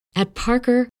At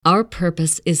Parker, our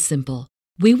purpose is simple.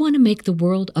 We want to make the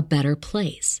world a better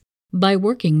place by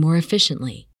working more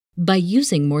efficiently, by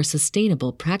using more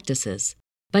sustainable practices,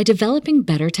 by developing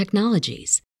better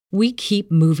technologies. We keep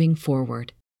moving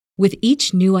forward. With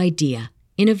each new idea,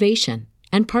 innovation,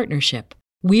 and partnership,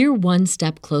 we're one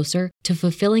step closer to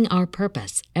fulfilling our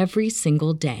purpose every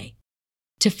single day.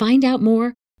 To find out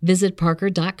more, visit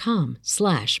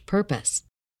parker.com/purpose.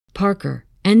 Parker,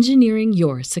 engineering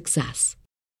your success.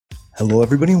 Hello,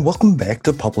 everybody, and welcome back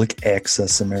to Public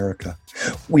Access America.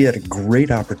 We had a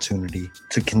great opportunity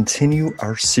to continue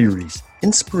our series,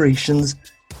 Inspirations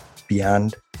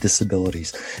Beyond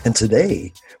Disabilities. And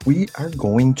today, we are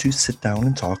going to sit down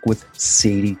and talk with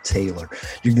Sadie Taylor.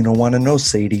 You're going to want to know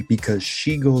Sadie because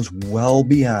she goes well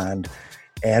beyond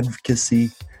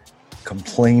advocacy,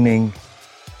 complaining,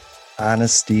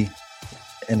 honesty,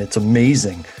 and it's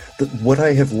amazing that what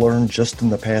I have learned just in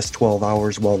the past 12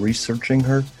 hours while researching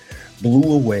her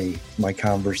blew away my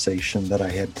conversation that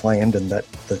I had planned and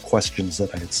that the questions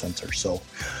that I had sent her. So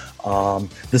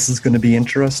this is going to be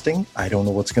interesting. I don't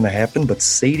know what's going to happen, but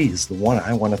Sadie is the one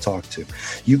I want to talk to.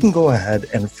 You can go ahead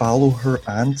and follow her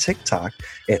on TikTok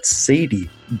at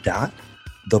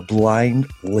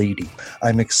Sadie.TheBlindLady.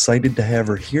 I'm excited to have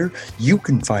her here. You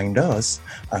can find us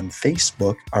on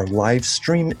Facebook. Our live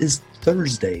stream is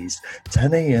Thursdays,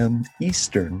 10 a.m.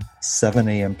 Eastern, 7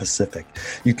 a.m. Pacific.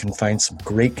 You can find some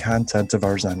great content of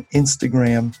ours on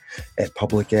Instagram at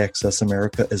Public Access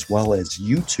America, as well as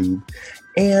YouTube.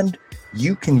 And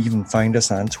you can even find us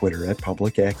on Twitter at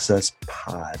Public Access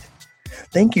Pod.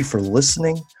 Thank you for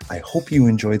listening. I hope you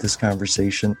enjoy this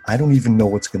conversation. I don't even know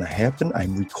what's going to happen.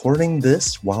 I'm recording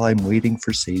this while I'm waiting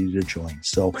for Sadie to join.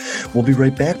 So we'll be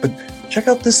right back, but check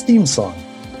out this theme song.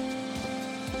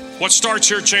 What starts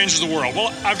here changes the world.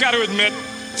 Well, I've got to admit,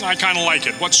 I kind of like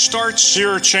it. What starts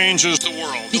here changes the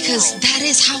world. Because that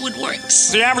is how it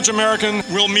works. The average American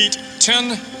will meet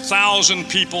 10,000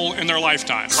 people in their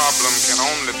lifetime. Problem can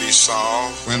only be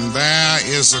solved when there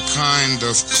is a kind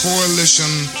of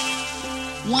coalition.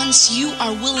 Once you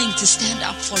are willing to stand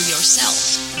up for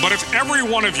yourself. But if every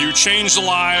one of you changed the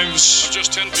lives of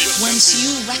just 10 people. Once you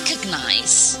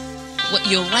recognize what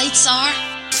your rights are.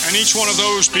 And each one of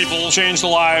those people changed the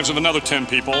lives of another 10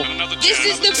 people. This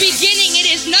is the beginning. It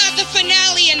is not the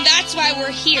finale, and that's why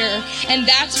we're here, and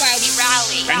that's why we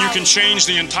rally. And you can change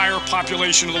the entire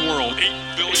population of the world, 8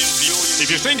 billion people.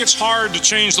 If you think it's hard to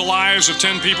change the lives of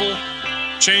 10 people,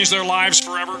 change their lives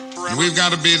forever. We've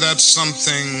got to be that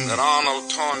something that Arnold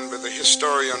Toynbee, the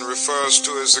historian, refers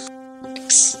to as a...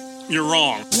 You're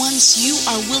wrong. Once you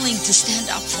are willing to stand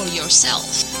up for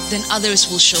yourself, then others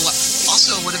will show up.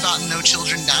 Also, what about no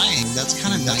children dying? That's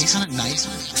kind of nice.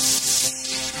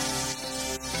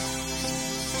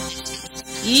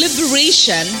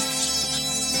 Liberation.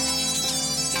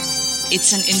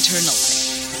 It's an internal thing.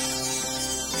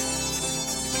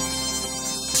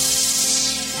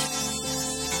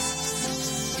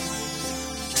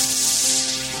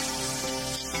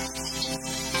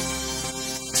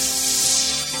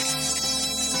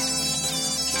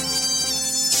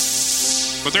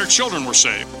 But their children were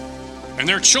saved, and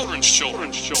their children's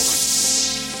children's children.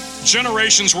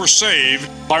 Generations were saved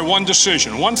by one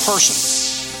decision, one person.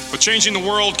 But changing the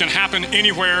world can happen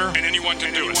anywhere, and anyone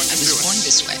can do it. I was born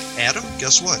this way. Adam,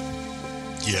 guess what?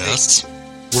 Yes. Wait.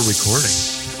 We're recording.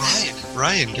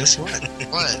 Ryan, guess what?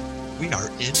 What? We are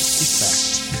in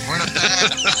effect. We're in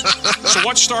effect. So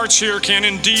what starts here can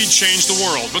indeed change the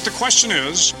world. But the question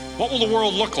is, what will the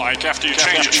world look like after you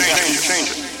change it?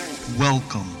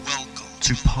 Welcome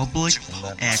to Public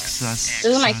Access. This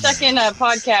is my second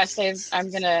podcast I'm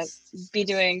going to be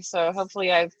doing, so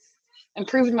hopefully I've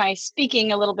improved my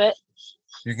speaking a little bit.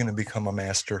 You're going to become a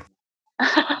master.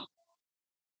 I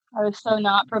was so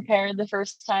not prepared the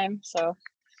first time, so.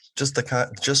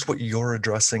 Just what you're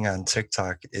addressing on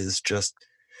TikTok is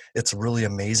it's really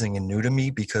amazing and new to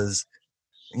me because,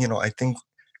 I think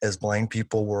as blind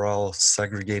people, we're all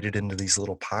segregated into these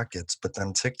little pockets, but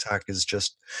then TikTok is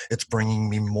it's bringing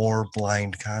me more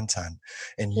blind content,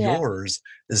 and yours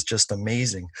is just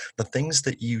amazing. The things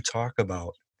that you talk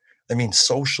about,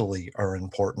 socially are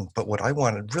important, but what I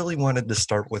really wanted to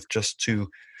start with, just to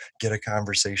get a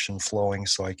conversation flowing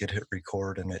so I could hit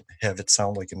record and have it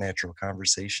sound like a natural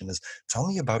conversation, is tell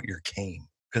me about your cane,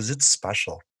 because it's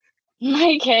special.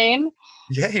 My cane?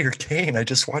 Yeah, your cane. I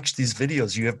just watched these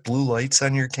videos. You have blue lights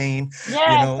on your cane.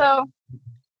 Yeah, so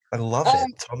I love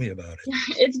it. Tell me about it.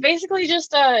 It's basically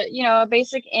just a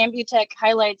basic Ambutech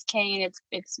highlights cane.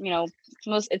 It's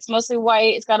mostly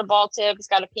white. It's got a ball tip. It's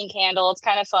got a pink handle. It's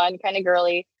kind of fun, kind of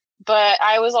girly. But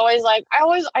I was always like, I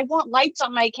want lights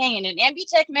on my cane. And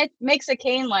Ambutech makes a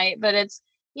cane light, but it's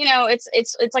you know, it's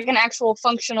like an actual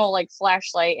functional like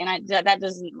flashlight, and that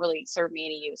doesn't really serve me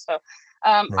any use. So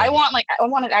I Right.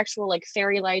 wanted actual like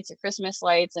fairy lights or Christmas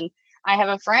lights, and I have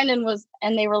a friend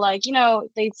and they were like, you know,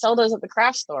 they sell those at the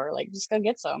craft store, like just go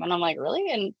get some. And I'm like, really?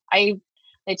 And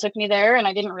they took me there, and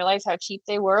I didn't realize how cheap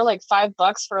they were, like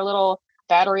 $5 for a little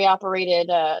battery operated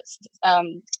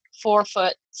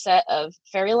 4-foot set of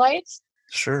fairy lights.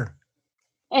 Sure.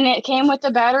 And it came with the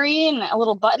battery and a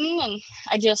little button, and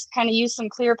I just kind of used some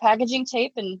clear packaging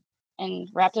tape and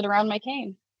wrapped it around my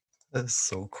cane. That's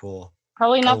so cool.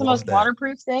 Probably I not the love most that.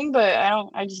 waterproof thing, but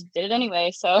I just did it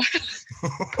anyway. So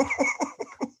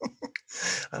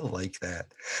I like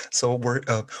that. So we're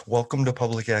welcome to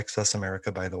Public Access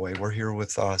America, by the way. We're here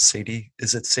with Sadie.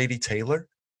 Is it Sadie Taylor?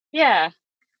 yeah,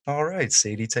 All right,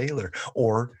 Sadie Taylor,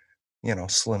 or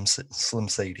Slim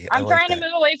Sadie. I I'm like trying to that.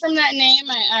 move away from that name.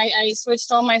 I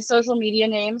switched all my social media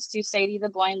names to Sadie the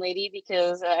Blind Lady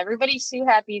because everybody's too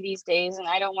happy these days, and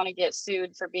I don't want to get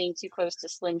sued for being too close to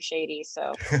Slim Shady.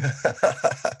 So,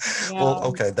 Well,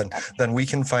 okay, then we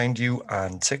can find you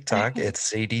on TikTok at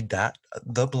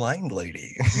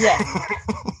Sadie.theblindlady. Yes.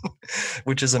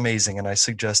 Which is amazing, and I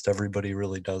suggest everybody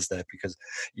really does that, because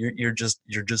you're just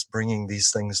bringing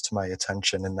these things to my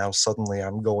attention, and now suddenly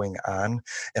I'm going on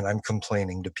and I'm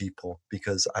complaining to people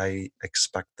because I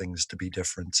expect things to be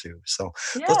different too. So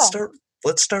let's Yeah.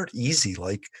 start easy.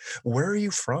 Like, where are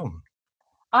you from?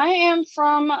 I am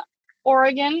from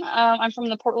Oregon. I'm from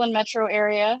the Portland metro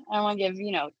area. I don't want to give,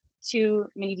 too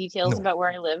many details No. about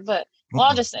where I live, but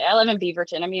I'll just say I live in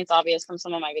Beaverton. I mean, it's obvious from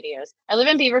some of my videos. I live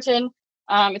in Beaverton.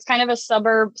 It's kind of a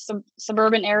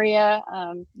suburban area,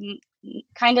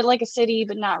 kind of like a city,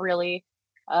 but not really.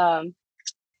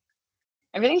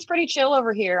 Everything's pretty chill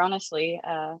over here, honestly,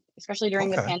 especially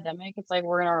during the Okay. pandemic. It's like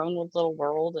we're in our own little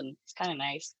world, and it's kind of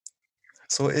nice.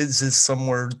 So is this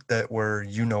somewhere where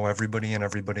you know everybody and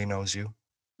everybody knows you?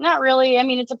 Not really. I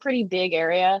mean, it's a pretty big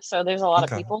area, so there's a lot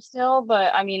of Okay. people still,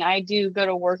 but I mean, I do go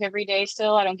to work every day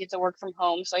still. I don't get to work from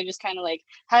home, so I just kind of like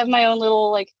have my own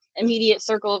little like immediate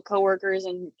circle of coworkers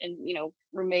and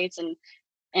roommates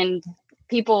and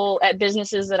people at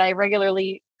businesses that I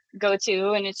regularly go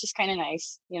to, and it's just kind of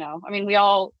nice. I mean, we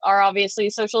all are obviously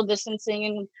social distancing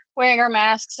and wearing our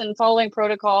masks and following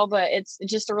protocol, but it's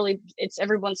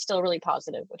everyone's still really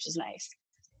positive, which is nice.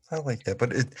 I like that,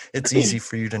 but it's easy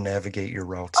for you to navigate your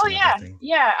routes Oh and yeah, everything.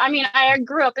 yeah. I mean, I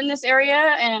grew up in this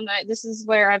area, and this is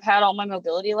where I've had all my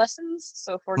mobility lessons.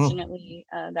 So fortunately,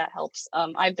 that helps.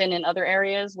 I've been in other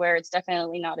areas where it's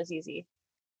definitely not as easy.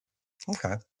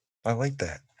 Okay, I like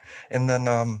that. And then,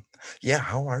 yeah,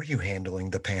 how are you handling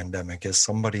the pandemic as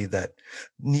somebody that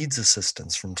needs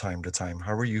assistance from time to time?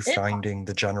 How are you It's finding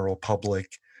the general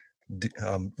public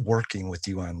working with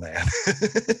you on that?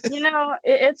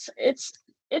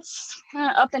 it's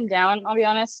kind of up and down, I'll be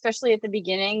honest, especially at the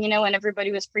beginning, when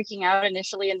everybody was freaking out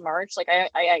initially in March. Like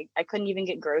I couldn't even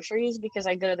get groceries because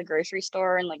I go to the grocery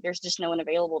store and like there's just no one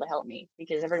available to help me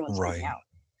because everyone's freaking Right. out.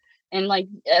 And like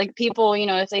people,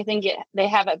 if they think they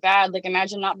have it bad, like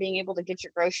imagine not being able to get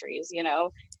your groceries, Yeah.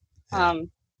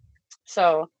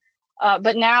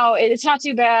 But now it's not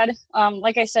too bad.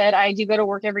 Like I said, I do go to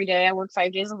work every day. I work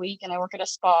 5 days a week, and I work at a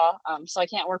spa. So I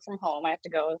can't work from home. I have to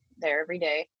go there every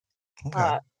day.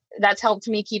 Okay. That's helped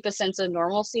me keep a sense of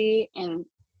normalcy, and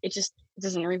it just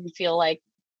doesn't even feel like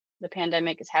the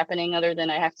pandemic is happening, other than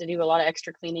I have to do a lot of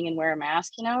extra cleaning and wear a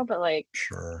mask, but like,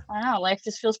 Sure. I don't know, life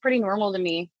just feels pretty normal to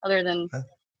me, other than,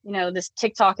 this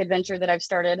TikTok adventure that I've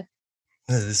started.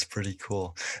 That is pretty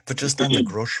cool. But just on the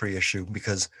grocery issue,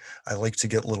 because I like to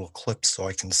get little clips so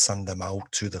I can send them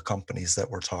out to the companies that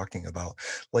we're talking about.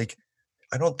 Like,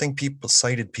 I don't think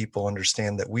sighted people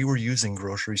understand that we were using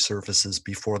grocery services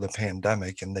before the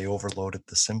pandemic and they overloaded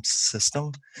the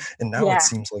system. And now Yeah. it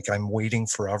seems like I'm waiting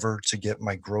forever to get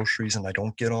my groceries and I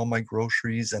don't get all my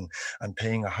groceries and I'm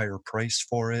paying a higher price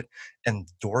for it. And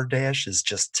DoorDash is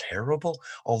just terrible.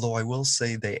 Although I will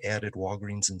say they added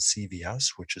Walgreens and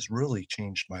CVS, which has really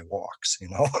changed my walks,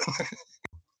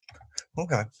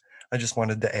 Okay. I just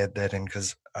wanted to add that in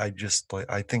because I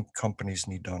think companies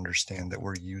need to understand that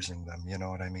we're using them. You know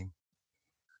what I mean?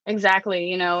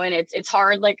 Exactly, and it's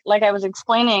hard, like I was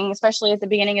explaining, especially at the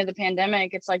beginning of the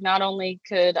pandemic. It's like not only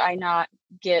could I not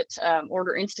get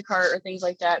order Instacart or things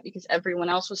like that because everyone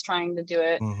else was trying to do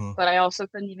it, Mm-hmm. but I also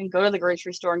couldn't even go to the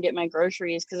grocery store and get my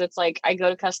groceries because it's like I go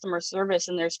to customer service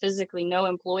and there's physically no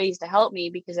employees to help me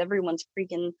because everyone's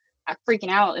freaking freaking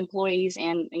out employees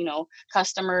and, you know,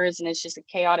 customers, and it's just a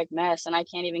chaotic mess, and I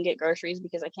can't even get groceries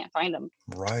because I can't find them.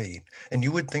 Right. And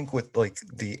you would think with like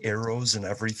the arrows and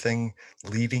everything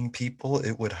leading people,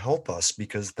 it would help us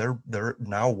because they're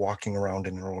now walking around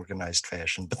in an organized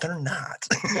fashion, but they're not.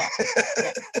 Yeah.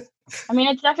 I mean,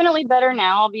 it's definitely better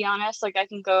now, I'll be honest. Like I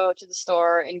can go to the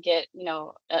store and get, you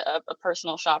know, a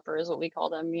personal shopper is what we call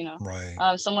them, you know.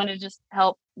 Right. Someone to just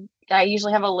help. I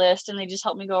usually have a list and they just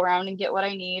help me go around and get what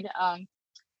I need.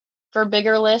 For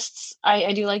bigger lists,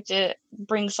 I do like to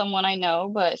bring someone I know,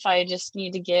 but if I just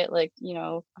need to get like, you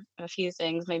know, a few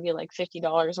things, maybe like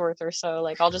 $50 worth or so,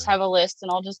 like I'll just have a list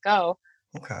and I'll just go.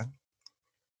 Okay.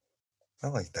 I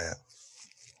like that.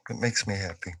 It makes me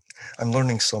happy. I'm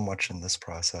learning so much in this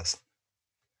process.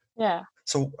 Yeah.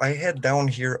 So I had down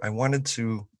here, I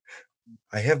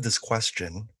have this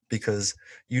question because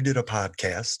you did a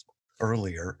podcast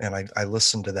earlier and I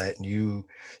listened to that, and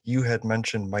you had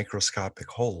mentioned microscopic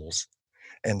holes.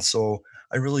 And so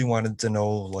I really wanted to know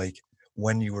like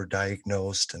when you were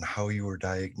diagnosed and how you were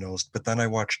diagnosed. But then I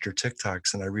watched your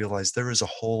TikToks and I realized there is a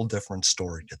whole different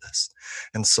story to this.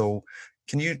 And so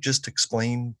can you just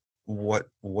explain what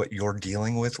you're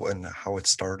dealing with and how it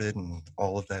started and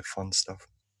all of that fun stuff?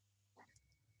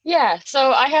 Yeah,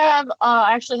 so I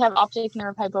actually have optic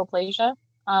nerve hypoplasia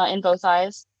in both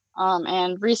eyes.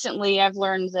 And recently I've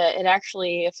learned that it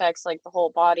actually affects like the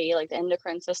whole body, like the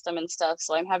endocrine system and stuff.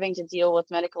 So I'm having to deal with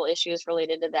medical issues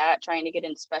related to that, trying to get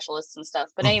into specialists and stuff.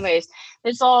 But anyways,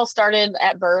 this all started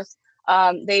at birth.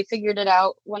 They figured it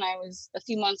out when I was a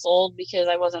few months old because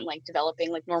I wasn't like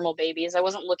developing like normal babies. I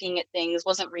wasn't looking at things,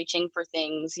 wasn't reaching for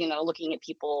things, you know, looking at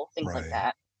people, things like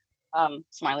that.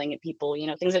 Smiling at people, you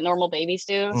know, things that normal babies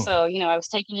do. So, you know, I was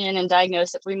taken in and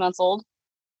diagnosed at 3 months old.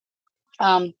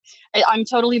 I'm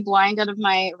totally blind out of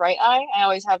my right eye. I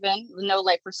always have been, no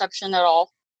light perception at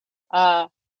all. And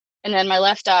then my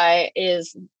left eye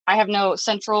I have no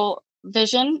central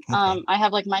vision. I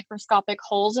have like microscopic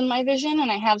holes in my vision, and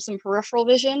I have some peripheral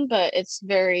vision, but it's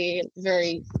very,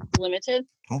 very limited.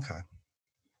 Okay.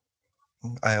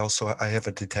 I have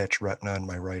a detached retina in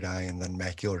my right eye and then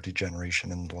macular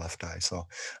degeneration in the left eye. So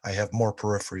I have more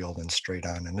peripheral than straight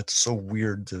on. And it's so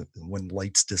weird when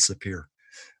lights disappear.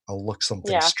 I'll look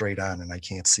something straight on and I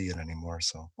can't see it anymore.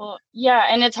 So, well, yeah.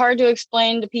 And it's hard to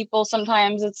explain to people.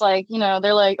 Sometimes it's like, you know,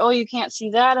 they're like, oh, you can't see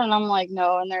that. And I'm like,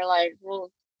 no. And they're like,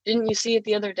 well, didn't you see it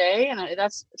the other day? And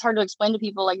it's hard to explain to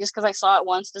people. Like, just because I saw it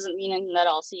once doesn't mean that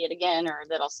I'll see it again or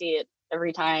that I'll see it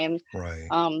every time. Right.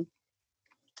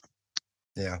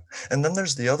 Yeah. And then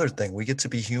there's the other thing. We get to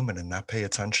be human and not pay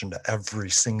attention to every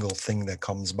single thing that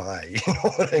comes by. You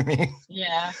know what I mean?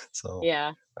 Yeah. So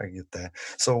yeah, I get that.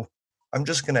 So I'm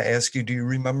just going to ask you, do you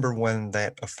remember when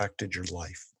that affected your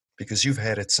life? Because you've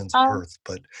had it since birth,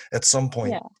 but at some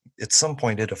point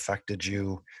it affected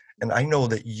you. And I know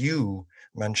that you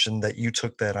mentioned that you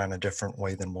took that on a different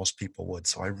way than most people would.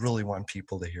 So I really want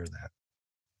people to hear that.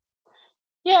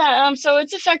 Yeah, so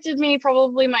it's affected me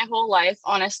probably my whole life,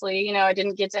 honestly. You know, I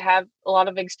didn't get to have a lot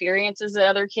of experiences that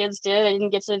other kids did. I didn't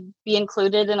get to be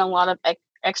included in a lot of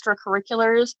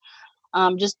extracurriculars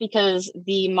just because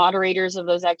the moderators of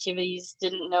those activities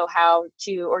didn't know how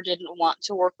to or didn't want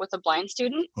to work with a blind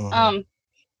student.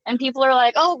 And people are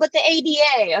like, oh, but the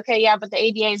ADA. Okay, yeah, but the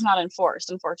ADA is not enforced,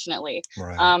 unfortunately.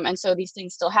 Right. And so these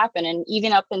things still happen. And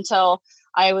even up until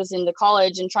I was into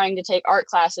college and trying to take art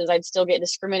classes, I'd still get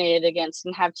discriminated against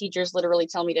and have teachers literally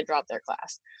tell me to drop their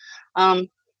class.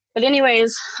 But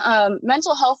anyways,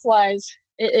 mental health wise,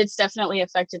 it's definitely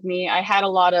affected me. I had a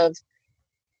lot of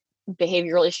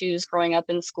behavioral issues growing up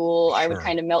in school. Sure. I would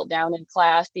kind of melt down in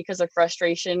class because of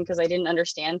frustration, because I didn't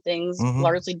understand things,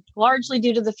 largely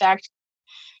due to the fact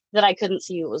that I couldn't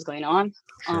see what was going on.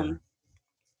 Sure.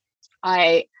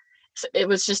 It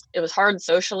was hard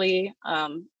socially,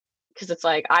 because it's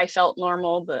like I felt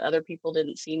normal, but other people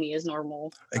didn't see me as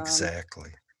normal. Exactly.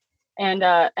 And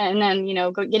then, you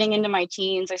know, getting into my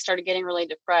teens, I started getting really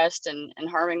depressed and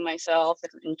harming myself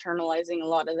and internalizing a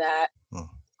lot of that.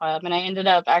 And I ended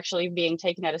up actually being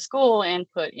taken out of school and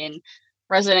put in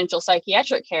residential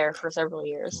psychiatric care for several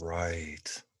years.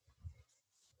 Right.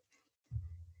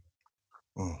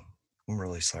 I'm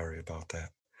really sorry about that.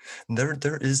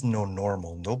 There is no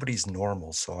normal. Nobody's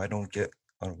normal. So I don't get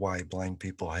why blind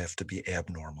people have to be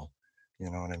abnormal. You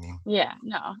know what I mean? Yeah,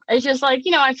 no. It's just like,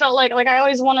 you know, I felt like I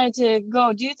always wanted to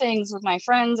go do things with my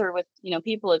friends or with, you know,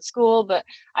 people at school, but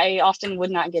I often would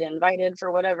not get invited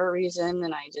for whatever reason.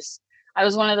 And I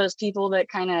was one of those people that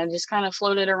kind of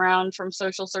floated around from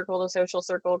social circle to social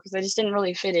circle because I just didn't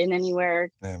really fit in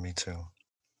anywhere. Yeah, me too.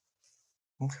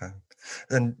 Okay.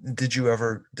 And did you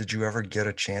ever get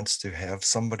a chance to have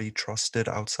somebody trusted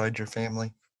outside your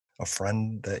family? A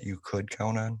friend that you could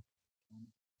count on?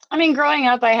 I mean, growing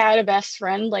up, I had a best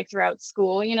friend like throughout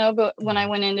school, but when I Mhm.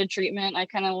 went into treatment, I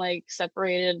kind of like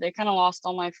separated. I kind of lost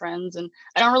all my friends, and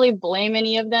I don't really blame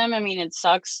any of them. I mean, it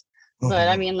sucks, but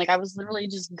I Mhm. mean, like I was literally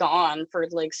just gone for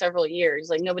like several years.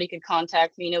 Like nobody could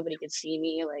contact me, nobody could see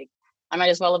me. Like I might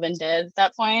as well have been dead at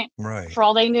that point, Right. for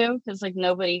all they knew, because like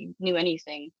nobody knew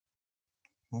anything.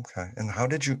 Okay. And how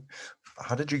did you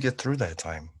get through that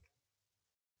time?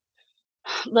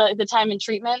 The time in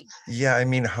treatment. Yeah, I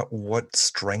mean, what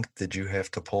strength did you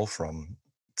have to pull from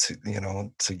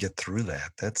to get through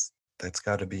that? That's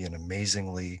got to be an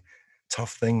amazingly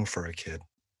tough thing for a kid.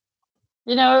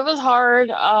 It was hard.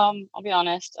 I'll be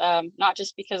honest. Not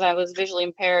just because I was visually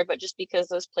impaired, but just because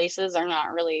those places are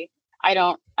not really. I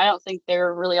don't think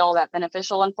they're really all that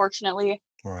beneficial, unfortunately.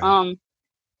 Right. Um,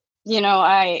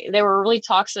 they were really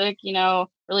toxic.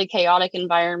 Really chaotic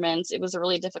environments. It was a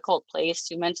really difficult place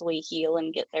to mentally heal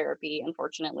and get therapy.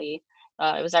 Unfortunately,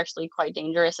 it was actually quite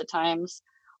dangerous at times.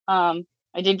 Um,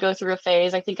 I did go through a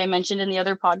phase, I think I mentioned in the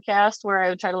other podcast, where I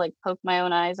would try to like poke my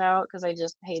own eyes out because I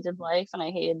just hated life and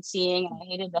I hated seeing and I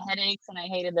hated the headaches and I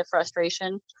hated the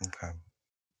frustration. Okay.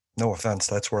 No offense,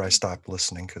 that's where I stopped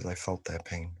listening because I felt that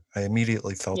pain. I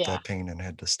immediately felt Yeah, that pain and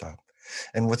had to stop.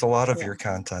 And with a lot of yeah. your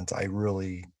content, I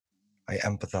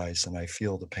empathize and I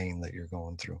feel the pain that you're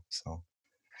going through. So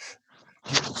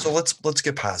let's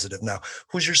get positive now.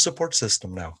 Who's your support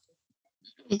system now?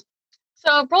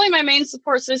 So probably my main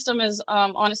support system is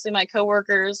honestly my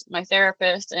coworkers, my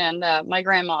therapist, and my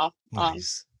grandma.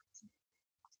 Nice.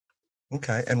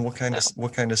 Okay. And what kind So of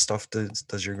what kind of stuff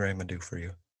does your grandma do for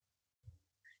you?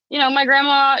 my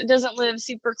grandma doesn't live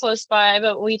super close by,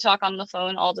 but we talk on the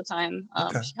phone all the time.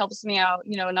 Okay. She helps me out,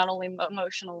 not only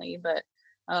emotionally, but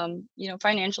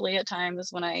financially at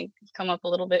times when I come up a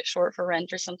little bit short for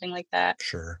rent or something like that.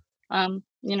 Sure.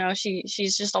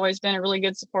 She's just always been a really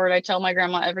good support. I tell my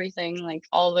grandma everything, like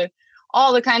all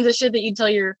the kinds of shit that you tell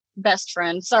your best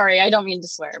friend. Sorry, I don't mean to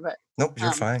swear, but Nope, you're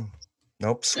um fine.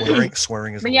 Nope,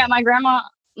 swearing is but yeah, allowed.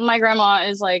 my grandma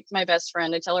is like my best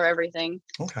friend. I tell her everything.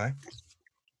 Okay.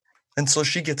 And so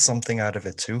she gets something out of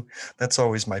it too. That's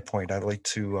always my point. I like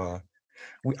to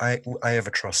I have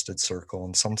a trusted circle,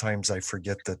 and sometimes I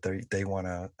forget that they want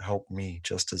to help me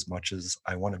just as much as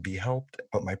I want to be helped,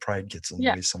 but my pride gets in the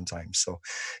Yeah. way sometimes. So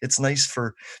it's nice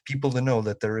for people to know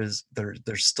that there's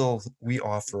still we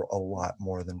offer a lot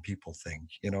more than people think.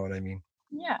 You know what I mean?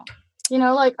 Yeah.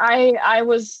 Like I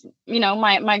was,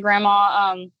 my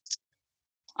grandma,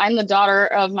 I'm the daughter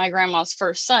of my grandma's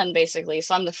first son, basically.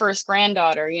 So I'm the first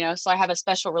granddaughter, so I have a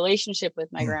special relationship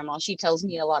with my Hmm. grandma. She tells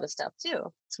me a lot of stuff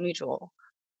too. It's mutual.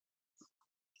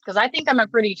 Because I think I'm a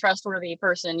pretty trustworthy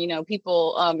person.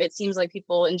 People, it seems like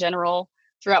people in general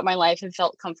throughout my life have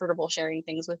felt comfortable sharing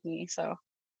things with me. So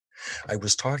I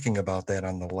was talking about that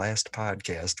on the last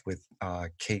podcast with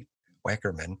Kate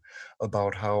Wackerman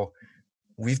about how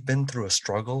we've been through a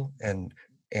struggle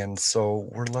and so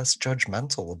we're less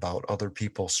judgmental about other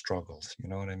people's struggles. You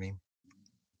know what I mean?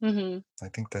 hmm I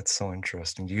think that's so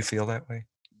interesting. Do you feel that way?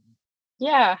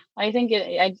 yeah, I think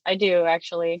I do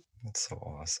actually. That's so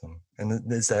awesome.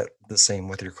 And is that the same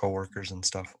with your coworkers and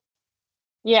stuff?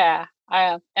 Yeah,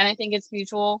 and I think it's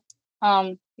mutual.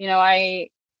 I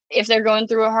if they're going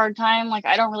through a hard time, like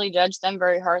I don't really judge them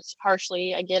very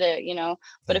harshly. I get it.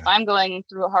 But if Yeah. I'm going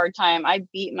through a hard time, I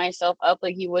beat myself up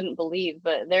like you wouldn't believe.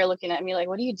 But they're looking at me like,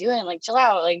 "What are you doing? Like, chill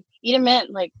out. Like, eat a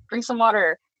mint. Like, drink some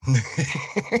water."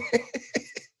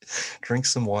 Drink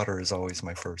some water is always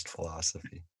my first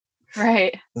philosophy.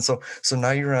 Right. And so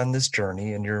now you're on this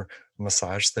journey and you're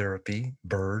massage therapy,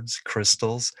 birds,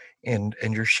 crystals, and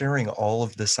you're sharing all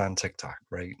of this on TikTok,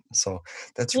 right? So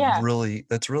Yeah.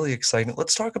 that's really exciting.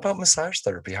 Let's talk about massage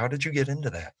therapy. How did you get into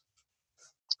that?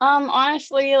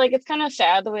 Honestly, like it's kind of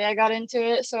sad the way I got into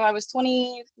it. So I was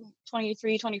 20,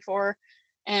 23, 24,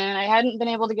 and I hadn't been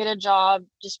able to get a job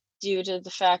just due to the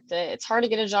fact that it's hard to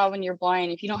get a job when you're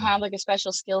blind. If you don't Yeah. have like a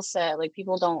special skill set, like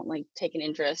people don't like take an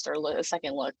interest or a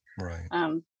second look. Right.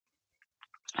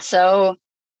 So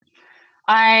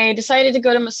I decided to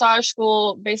go to massage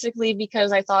school basically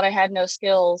because I thought I had no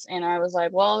skills, and I was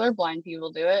like, well, they're blind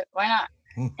people do it. Why not?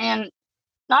 Hmm. And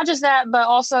not just that, but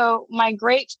also my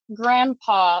great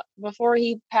grandpa, before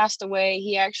he passed away,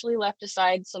 he actually left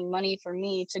aside some money for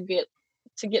me to get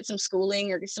some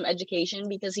schooling or get some education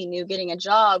because he knew getting a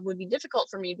job would be difficult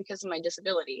for me because of my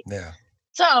disability. Yeah.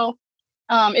 So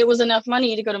it was enough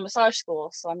money to go to massage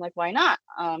school. So I'm like, why not?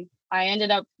 I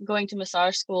ended up going to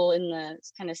massage school in the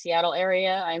kind of Seattle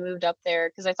area. I moved up there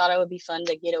because I thought it would be fun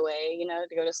to get away,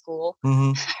 to go to school.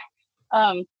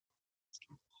 Mm-hmm.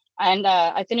 And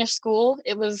I finished school.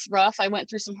 It was rough. I went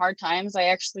through some hard times. I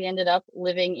actually ended up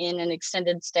living in an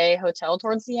extended stay hotel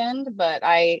towards the end, but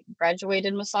I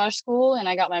graduated massage school and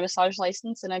I got my massage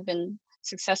license, and I've been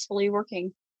successfully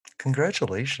working.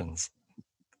 Congratulations.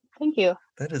 Thank you.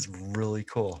 That is really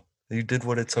cool. You did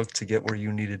what it took to get where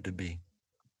you needed to be.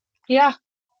 Yeah.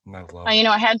 I love it.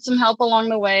 I had some help along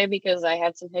the way because I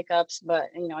had some hiccups, but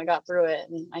I got through it.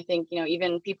 And I think,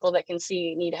 even people that can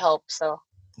see need help. So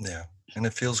yeah. And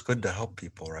it feels good to help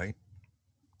people, right?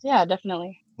 Yeah,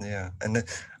 definitely. Yeah. And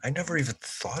I never even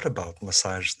thought about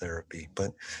massage therapy,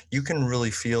 but you can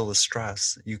really feel the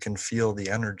stress. You can feel the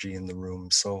energy in the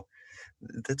room. So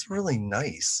that's really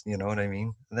nice. You know what I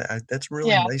mean? That's really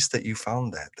nice that you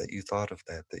found that you thought of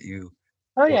that you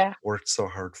worked so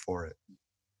hard for it.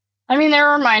 I mean, there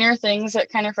are minor things that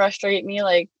kind of frustrate me,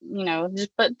 like,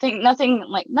 nothing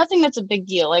that's a big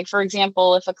deal. Like, for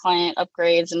example, if a client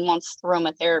upgrades and wants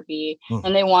aromatherapy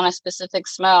and they want a specific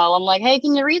smell, I'm like, hey,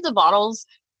 can you read the bottles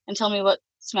and tell me what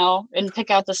smell and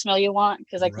pick out the smell you want?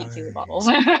 Because I can't see the bottles.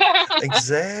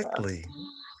 Exactly.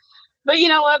 But you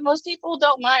know what? Most people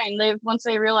don't mind. Once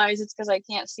they realize it's because I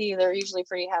can't see, they're usually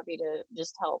pretty happy to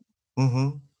just help.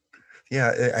 Mm-hmm.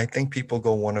 Yeah, I think people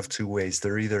go one of two ways.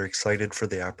 They're either excited for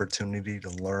the opportunity to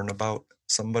learn about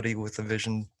somebody with a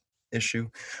vision issue,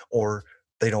 or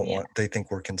they don't they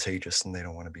think we're contagious and they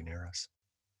don't want to be near us.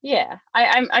 Yeah,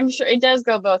 I'm sure it does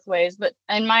go both ways, but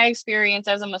in my experience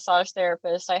as a massage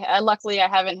therapist, I luckily I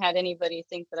haven't had anybody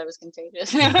think that I was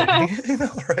contagious.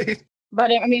 Right?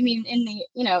 But I mean, in the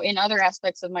in other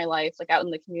aspects of my life, like out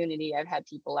in the community, I've had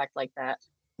people act like that.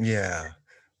 Yeah,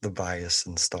 the bias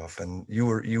and stuff. And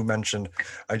you mentioned,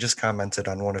 I just commented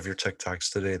on one of your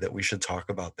TikToks today that we should talk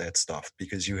about that stuff,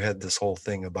 because you had this whole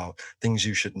thing about things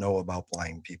you should know about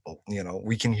blind people.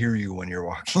 We can hear you when you're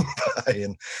walking by,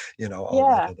 and all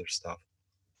that other stuff.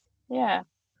 Yeah.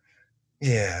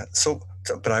 Yeah. So,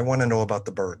 but I want to know about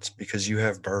the birds, because you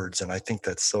have birds, and I think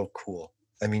that's so cool.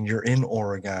 I mean, you're in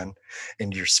Oregon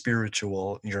and you're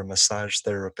spiritual, you're a massage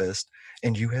therapist,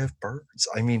 and you have birds.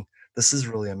 I mean, this is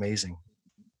really amazing.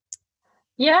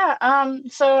 Yeah.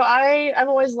 So I've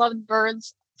always loved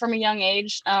birds from a young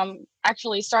age.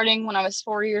 Actually, starting when I was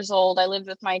 4 years old, I lived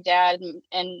with my dad,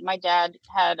 and my dad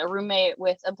had a roommate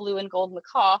with a blue and gold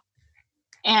macaw.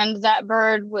 And that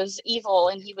bird was evil,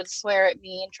 and he would swear at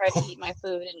me and try to eat my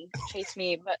food and chase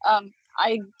me. But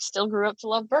I still grew up to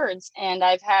love birds, and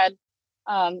I've had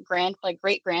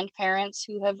great grandparents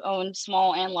who have owned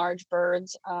small and large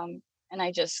birds, and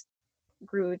I just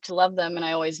grew to love them, and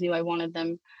I always knew I wanted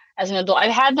them as an adult.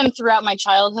 I've had them throughout my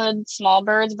childhood, small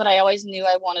birds, but I always knew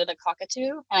I wanted a cockatoo,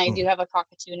 and I do have a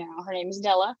cockatoo now. Her name is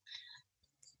Della.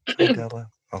 Hey, Della.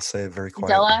 I'll say it very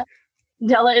quietly.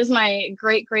 Della is my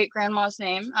great-great-grandma's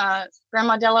name.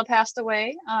 Grandma Della passed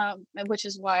away, which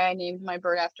is why I named my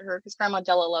bird after her, because Grandma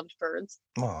Della loved birds.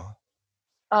 Aww.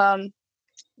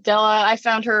 Della, I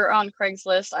found her on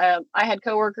Craigslist. I had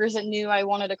coworkers that knew I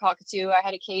wanted a cockatoo. I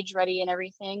had a cage ready and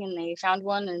everything, and they found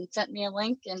one and sent me a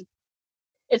link. And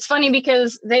it's funny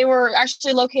because they were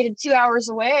actually located 2 hours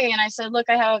away, and I said, look,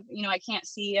 I have, I can't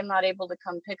see, I'm not able to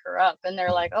come pick her up. And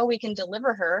they're like, oh, we can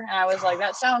deliver her. And I was like,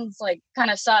 that sounds like kind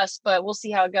of sus, but we'll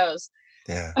see how it goes.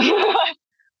 Yeah.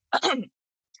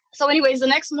 So anyways, the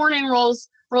next morning rolls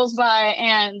by,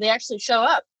 and they actually show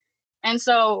up. And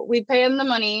so we pay them the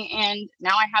money, and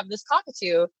now I have this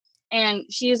cockatoo, and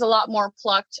she is a lot more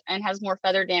plucked and has more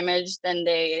feather damage than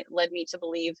they led me to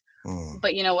believe.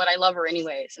 But you know what? I love her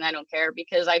anyways, and I don't care,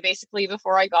 because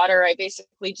before I got her, I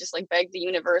basically just begged the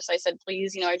universe. I said,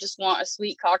 please, I just want a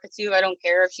sweet cockatoo. I don't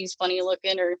care if she's funny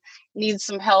looking or needs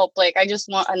some help. I just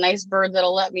want a nice bird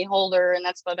that'll let me hold her, and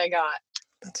that's what I got.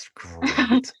 That's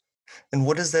great. And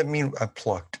what does that mean,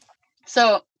 plucked?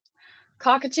 So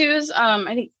cockatoos,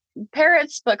 I think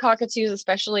parrots, but cockatoos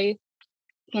especially,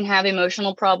 can have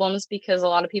emotional problems because a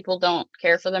lot of people don't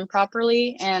care for them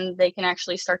properly, and they can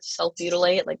actually start to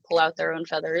self-mutilate, pull out their own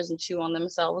feathers and chew on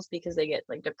themselves because they get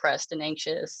depressed and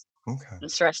anxious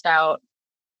and stressed out.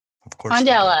 Of course.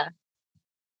 Mandela.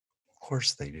 Of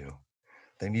course they do.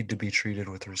 They need to be treated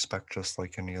with respect, just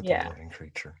like any other living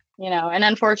creature. And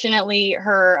unfortunately,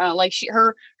 her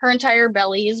her entire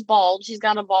belly is bald. She's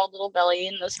got a bald little belly,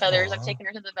 and those feathers, I've taken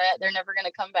her to the vet. They're never going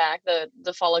to come back.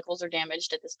 The follicles are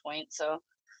damaged at this point. So.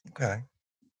 Okay.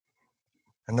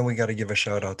 And then we got to give a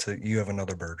shout out to, you have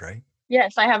another bird, right?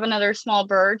 Yes, I have another small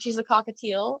bird. She's a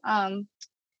cockatiel.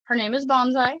 Her name is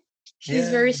Bonsai. She's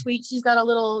very sweet. She's got a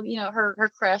little,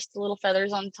 her crest, the little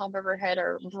feathers on top of her head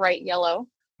are bright yellow,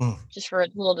 just for a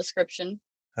little description.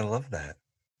 I love that.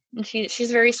 And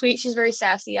she's very sweet. She's very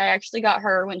sassy. I actually got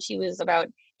her when she was about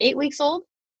 8 weeks old.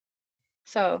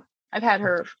 So I've had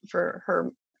her for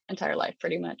her entire life,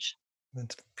 pretty much.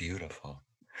 That's beautiful.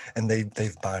 And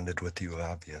they've bonded with you,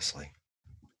 obviously.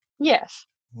 Yes.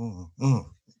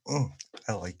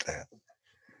 I like that.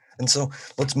 And so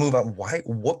let's move on.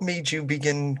 What made you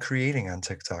begin creating on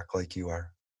TikTok like you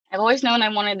are? I've always known I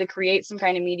wanted to create some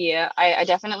kind of media. I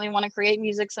definitely want to create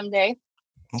music someday.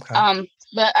 Okay.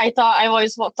 But I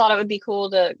always thought it would be cool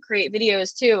to create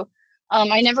videos too.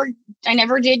 I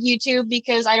never did YouTube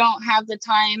because I don't have the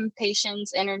time,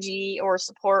 patience, energy, or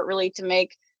support really to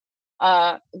make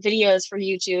videos for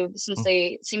YouTube, since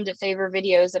they seem to favor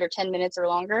videos that are 10 minutes or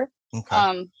longer.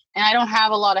 Okay. And I don't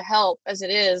have a lot of help as it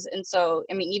is. And so,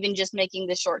 I mean, even just making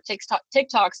the short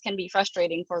TikToks can be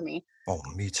frustrating for me. Oh,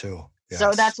 me too. Yes.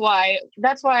 So that's why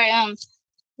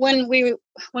when we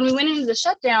went into the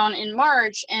shutdown in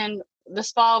March and the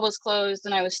spa was closed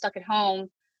and I was stuck at home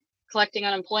collecting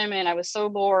unemployment, I was so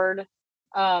bored.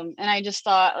 And I just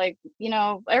thought, like,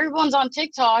 everyone's on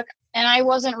TikTok. And I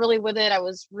wasn't really with it. I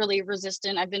was really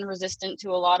resistant. I've been resistant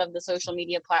to a lot of the social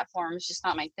media platforms, just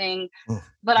not my thing.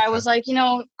 But I was like,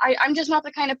 I'm just not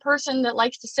the kind of person that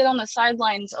likes to sit on the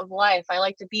sidelines of life. I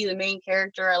like to be the main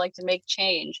character. I like to make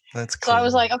change. That's cool. So I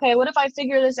was like, okay, what if I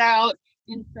figure this out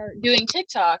and start doing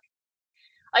TikTok?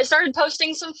 I started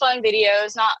posting some fun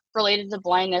videos, not related to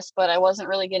blindness, but I wasn't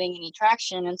really getting any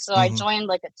traction. And so I joined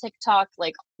like a TikTok,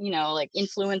 like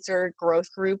influencer growth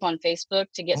group on Facebook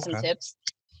to get some tips.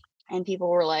 And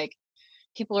people are like,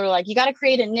 you got to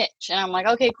create a niche. And I'm like,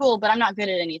 okay, cool. But I'm not good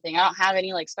at anything. I don't have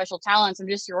any like special talents. I'm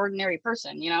just your ordinary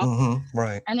person,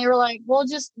 Right. And they were like, well,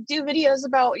 just do videos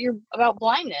about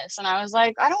blindness. And I was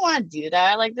like, I don't want to do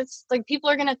that. Like, that's like, people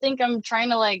are going to think I'm trying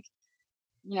to like,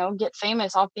 get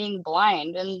famous off being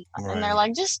blind. And they're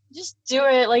like, just do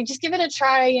it. Like, just give it a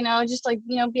try, just like,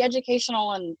 be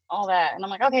educational and all that. And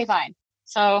I'm like, okay, fine.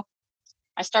 So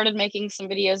I started making some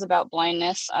videos about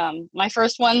blindness. My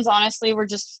first ones, honestly, were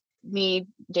just me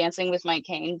dancing with my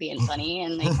cane, being funny,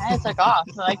 and they kind of took off.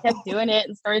 So I kept doing it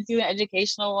and started doing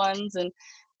educational ones, and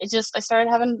I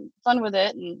started having fun with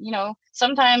it. And,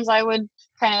 sometimes I would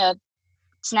kind of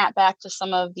snap back to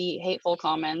some of the hateful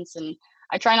comments, and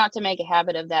I try not to make a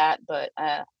habit of that, but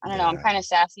I don't know, I'm kind of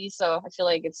sassy, so I feel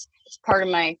like it's part of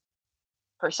my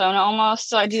persona almost.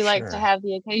 So I do like to have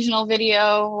the occasional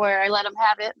video where I let them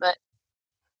have it, but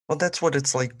well, that's what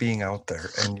it's like being out there.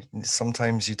 And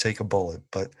sometimes you take a bullet,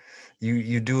 but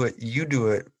you do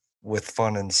it with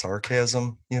fun and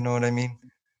sarcasm. You know what I mean?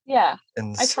 Yeah.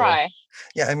 And I try.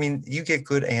 Yeah, I mean, you get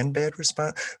good and bad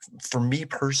response. For me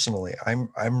personally,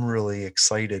 I'm really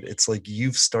excited. It's like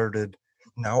you've started.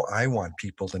 Now I want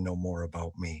people to know more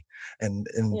about me. And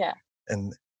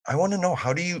I want to know,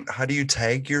 how do you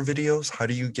tag your videos? How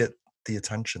do you get the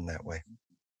attention that way?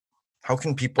 How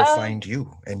can people find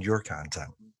you and your content?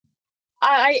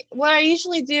 What I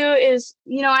usually do is,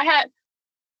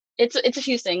 it's a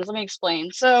few things. Let me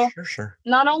explain. So sure.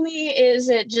 Not only is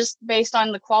it just based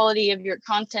on the quality of your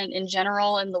content in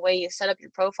general and the way you set up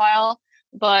your profile,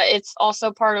 but it's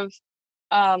also part of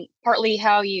partly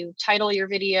how you title your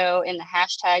video and the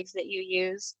hashtags that you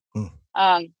use.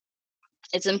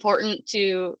 It's important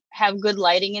to have good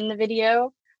lighting in the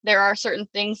video. There are certain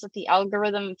things that the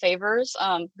algorithm favors.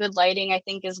 Good lighting, I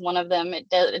think, is one of them. It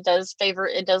does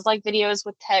like videos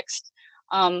with text,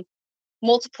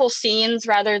 multiple scenes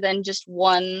rather than just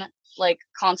one like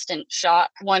constant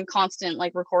shot, one constant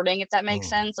like recording, if that makes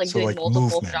sense. Like, so doing like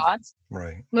multiple shots.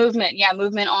 Right. Movement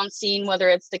on scene, whether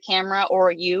it's the camera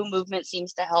or you. Movement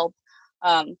seems to help.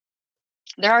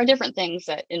 There are different things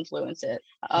that influence it.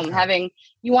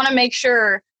 You want to make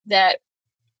sure that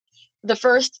the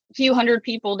first few hundred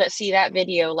people that see that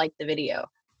video like the video.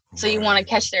 So you want to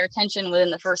catch their attention within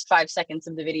the first 5 seconds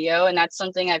of the video. And that's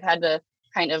something I've had to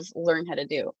kind of learn how to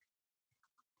do.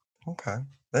 Okay.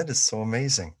 That is so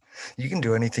amazing. You can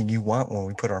do anything you want when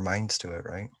we put our minds to it,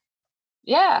 right?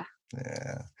 Yeah.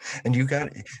 Yeah. And you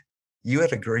had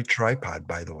a great tripod,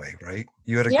 by the way, right?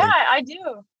 I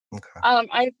do.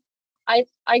 Okay.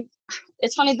 I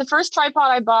it's funny. The first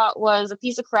tripod I bought was a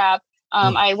piece of crap.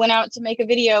 I went out to make a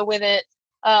video with it,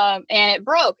 and it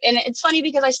broke. And it's funny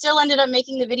because I still ended up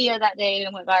making the video that day and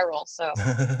it went viral. So,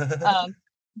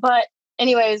 but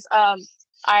anyways,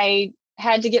 I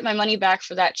had to get my money back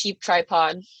for that cheap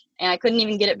tripod, and I couldn't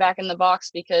even get it back in the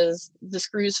box because the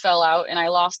screws fell out and I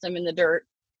lost them in the dirt.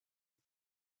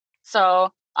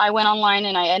 So I went online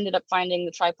and I ended up finding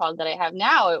the tripod that I have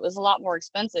now. It was a lot more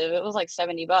expensive. It was like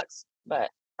 $70,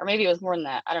 or maybe it was more than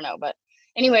that. I don't know. But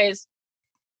anyways,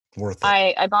 worth it.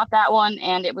 I bought that one,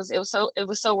 and it was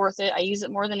so worth it. I use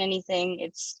it more than anything.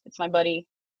 It's my buddy.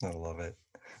 I love it.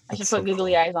 I should That's put so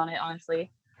googly cool. eyes on it,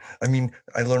 honestly. I mean,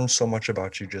 I learned so much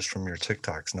about you just from your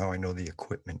TikToks. Now I know the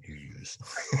equipment you use.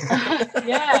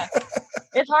 Yeah.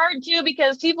 It's hard too,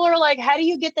 because people are like, how do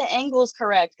you get the angles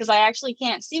correct? Because I actually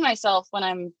can't see myself when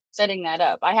I'm setting that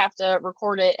up. I have to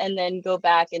record it and then go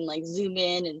back and like zoom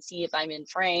in and see if I'm in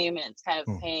frame, and it's kind of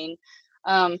a pain.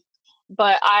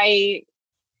 But I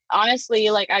honestly,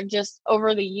 like, I've just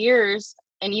over the years,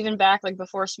 and even back like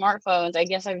before smartphones, I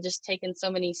guess I've just taken so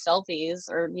many selfies,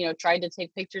 or tried to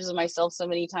take pictures of myself so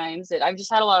many times, that I've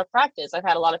just had a lot of practice. I've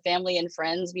had a lot of family and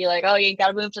friends be like, oh, you got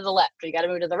to move to the left, or you got to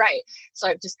move to the right. So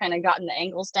I've just kind of gotten the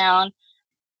angles down.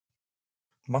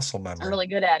 Muscle memory. I'm really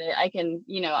good at it. I can,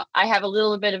 I have a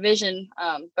little bit of vision,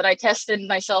 but I tested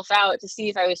myself out to see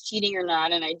if I was cheating or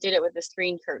not, and I did it with the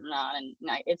screen curtain on, and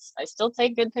I still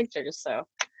take good pictures. So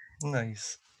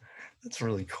nice. That's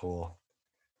really cool.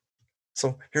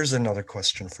 So here's another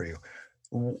question for you.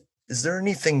 Is there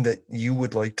anything that you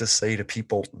would like to say to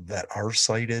people that are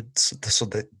sighted so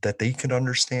that they can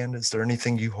understand? Is there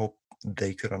anything you hope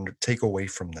they could take away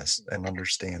from this and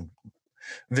understand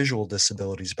visual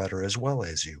disabilities better as well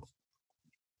as you?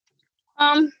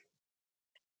 I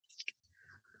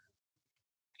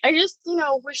just,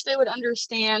 wish they would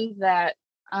understand that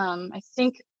I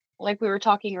think, like we were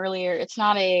talking earlier, it's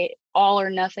not a all or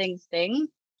nothing thing.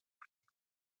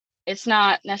 It's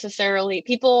not necessarily,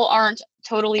 people aren't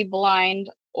totally blind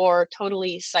or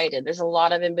totally sighted. There's a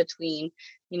lot of in between.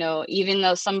 Even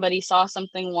though somebody saw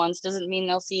something once doesn't mean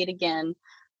they'll see it again.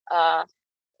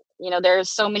 There's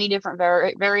so many different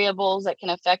variables that can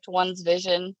affect one's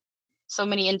vision. So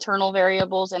many internal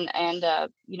variables and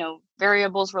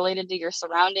variables related to your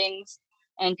surroundings,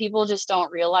 and people just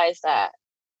don't realize that.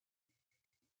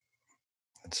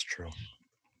 That's true.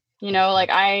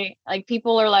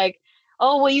 People are like,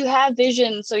 oh, well, you have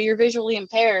vision, so you're visually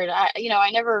impaired.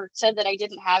 I never said that I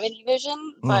didn't have any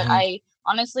vision, but I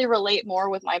honestly relate more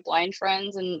with my blind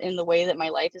friends and in the way that my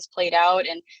life is played out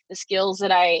and the skills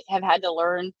that I have had to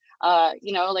learn.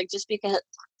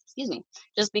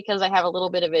 Just because I have a little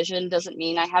bit of vision doesn't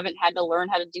mean I haven't had to learn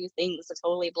how to do things a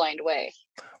totally blind way.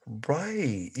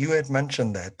 Right. You had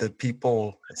mentioned that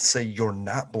people say you're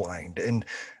not blind, and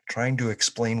trying to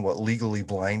explain what legally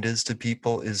blind is to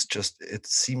people is just, it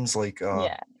seems like,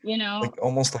 like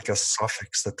almost like a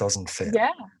suffix that doesn't fit.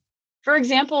 Yeah. For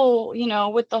example,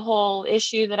 with the whole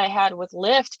issue that I had with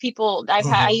Lyft,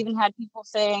 I even had people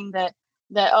saying that,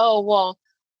 oh, well,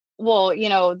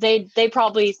 they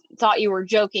probably thought you were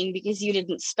joking because you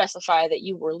didn't specify that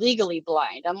you were legally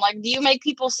blind. I'm like, do you make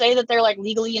people say that they're like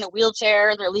legally in a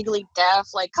wheelchair, they're legally deaf?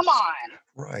 Like, come on.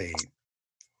 Right.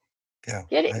 Yeah.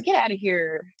 Get out of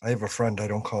here. I have a friend, I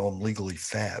don't call him legally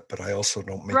fat, but I also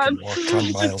don't make him walk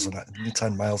 10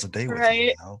 miles a day with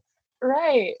me,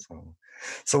 Right.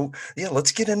 So yeah,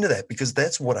 let's get into that, because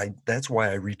that's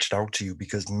why I reached out to you,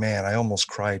 because man, I almost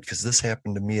cried, because this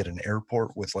happened to me at an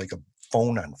airport with like a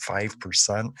phone on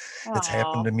 5%. It's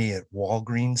happened to me at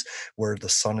Walgreens, where the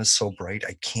sun is so bright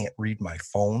I can't read my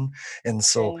phone. And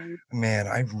so man,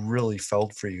 I really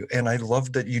felt for you. And I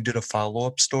love that you did a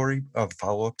follow-up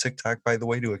TikTok, by the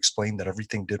way, to explain that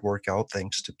everything did work out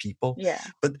thanks to people. Yeah.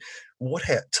 But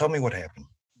tell me what happened.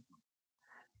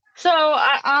 So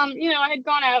I had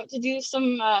gone out to do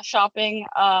some shopping.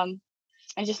 I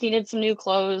just needed some new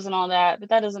clothes and all that, but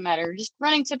that doesn't matter. Just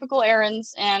running typical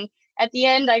errands. And at the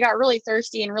end, I got really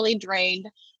thirsty and really drained.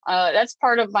 That's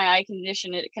part of my eye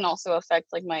condition. It can also affect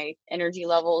like my energy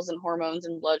levels and hormones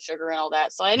and blood sugar and all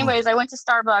that. So anyways, I went to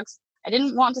Starbucks. I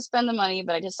didn't want to spend the money,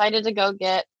 but I decided to go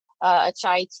get a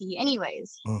chai tea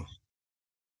anyways.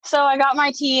 So I got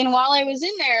my tea, and while I was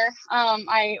in there,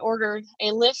 I ordered a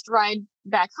Lyft ride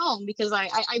back home, because I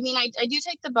do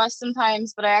take the bus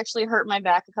sometimes, but I actually hurt my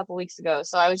back a couple weeks ago,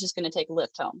 so I was just going to take a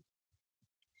Lyft home.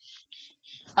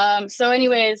 So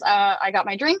anyways, I got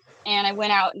my drink and I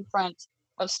went out in front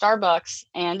of Starbucks,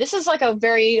 and this is like a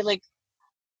very like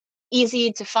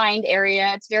easy to find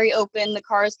area. It's very open. The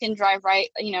cars can drive right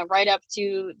up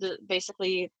to the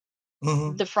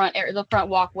front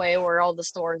walkway where all the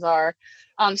stores are.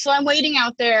 So I'm waiting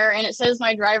out there, and it says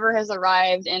my driver has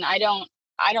arrived, and I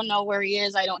I don't know where he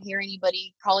is. I don't hear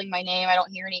anybody calling my name. I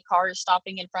don't hear any cars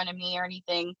stopping in front of me or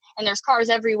anything. And there's cars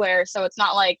everywhere. So it's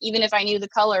not like, even if I knew the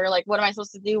color, like, what am I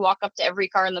supposed to do? Walk up to every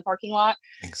car in the parking lot?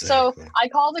 Exactly. So I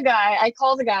call the guy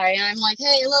and I'm like,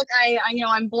 hey, look, I you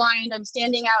know, I'm blind. I'm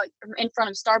standing out in front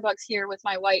of Starbucks here with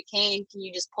my white cane. Can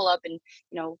you just pull up and,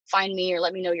 you know, find me or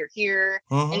let me know you're here?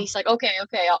 And he's like, okay,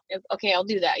 I'll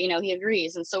do that. You know, he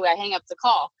agrees. And so I hang up the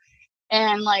call,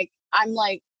 and like, I'm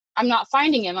not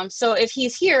finding him. So if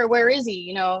he's here, where is he?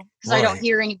 You know, because I don't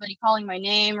hear anybody calling my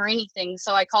name or anything.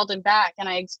 So I called him back and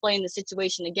I explained the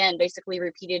situation again, basically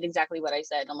repeated exactly what I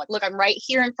said. I'm like, look, I'm right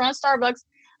here in front of Starbucks.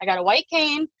 I got a white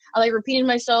cane. I like repeated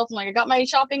myself. I'm like, I got my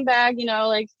shopping bag, you know,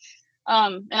 like,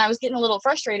 and I was getting a little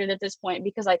frustrated at this point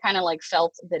because I kind of like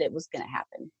felt that it was going to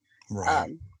happen.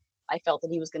 Right. I felt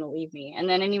that he was going to leave me. And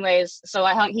then anyways, so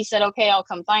he said, okay, I'll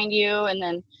come find you. And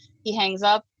then he hangs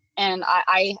up. And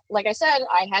I, like I said,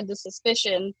 I had the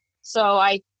suspicion. So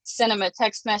I sent him a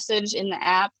text message in the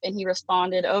app and he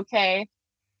responded, okay.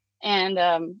 And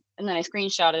then I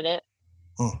screenshotted it.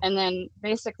 And then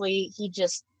basically he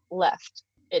just left.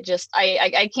 It just,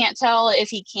 I can't tell if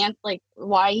he can't, like,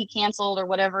 why he canceled or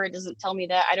whatever. It doesn't tell me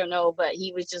that. I don't know, but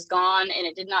he was just gone, and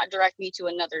it did not direct me to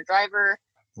another driver.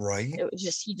 Right. It was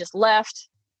just, he just left.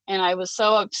 And I was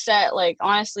so upset. Like,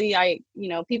 honestly, you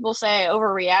know, people say I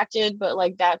overreacted, but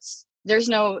like,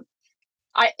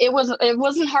 it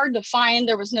wasn't hard to find.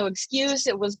 There was no excuse.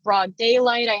 It was broad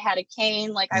daylight. I had a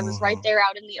cane. Like, I was right there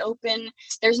out in the open.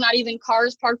 There's not even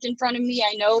cars parked in front of me.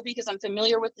 I know because I'm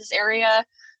familiar with this area.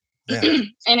 Yeah.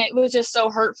 And it was just so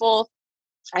hurtful.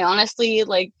 I honestly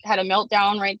like had a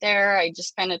meltdown right there. I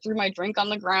just kind of threw my drink on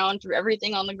the ground, threw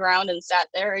everything on the ground, and sat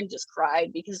there and just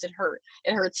cried because it hurt.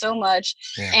 It hurt so much.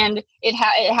 Yeah. And it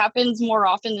happens more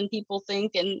often than people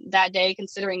think. And that day,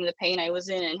 considering the pain I was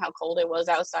in and how cold it was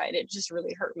outside, it just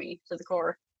really hurt me to the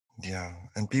core. Yeah.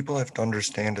 And people have to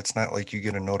understand it's not like you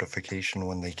get a notification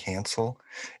when they cancel.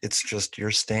 It's just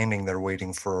you're standing there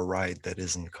waiting for a ride that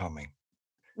isn't coming.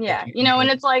 Yeah. You know, and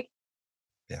it's like,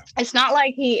 yeah, it's not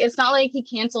like he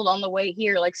canceled on the way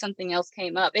here, like something else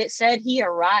came up. It said he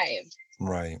arrived.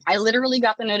 Right. I literally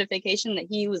got the notification that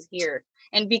he was here.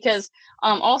 And because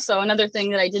also another thing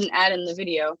that I didn't add in the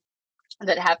video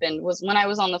that happened was when I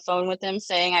was on the phone with him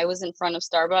saying I was in front of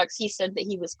Starbucks, he said that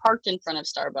he was parked in front of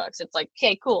Starbucks. It's like,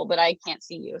 okay, cool, but I can't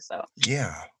see you. So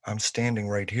yeah, I'm standing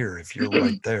right here if you're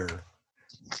right there.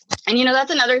 And you know,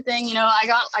 that's another thing. You know, I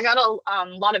got a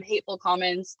lot of hateful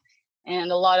comments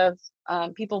and a lot of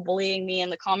people bullying me in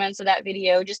the comments of that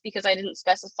video just because I didn't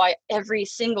specify every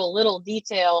single little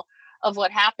detail of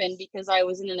what happened because I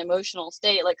was in an emotional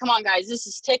state. Like, come on, guys, this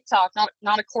is TikTok,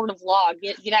 not a court of law.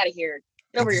 Get out of here.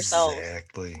 Get over yourself.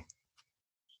 Exactly.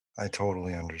 I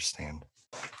totally understand.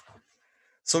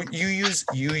 So you use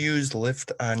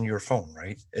Lyft on your phone,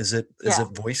 right? Is it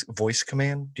voice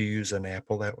command? Do you use an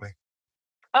Apple that way?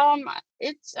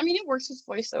 It works with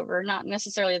voiceover, not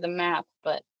necessarily the map,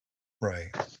 but right.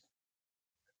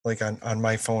 Like on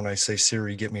my phone, I say,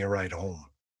 Siri, get me a ride home.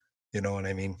 You know what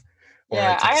I mean?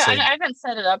 Yeah, I haven't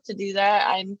set it up to do that.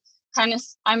 I'm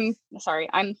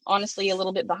honestly a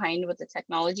little bit behind with the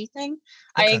technology thing.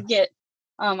 Okay.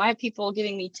 I have people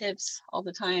giving me tips all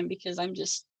the time because I'm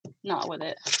just not with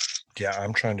it. Yeah,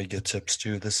 I'm trying to get tips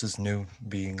too. This is new,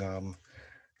 being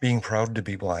proud to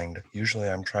be blind. Usually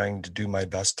I'm trying to do my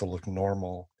best to look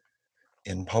normal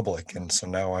in public. And so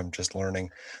now I'm just learning.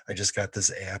 I just got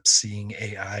this app, Seeing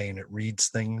AI, and it reads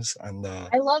things on the...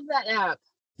 I love that app.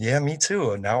 Yeah, me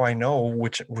too. Now I know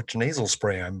which nasal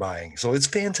spray I'm buying. So it's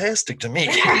fantastic to me.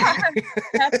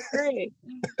 That's great.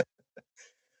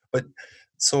 But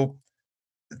so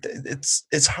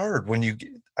it's hard when you...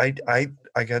 I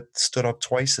got stood up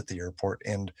twice at the airport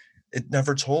and it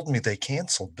never told me they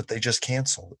canceled, but they just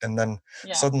canceled. And then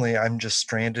suddenly I'm just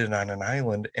stranded on an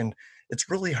island and it's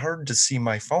really hard to see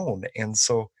my phone. And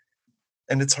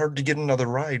it's hard to get another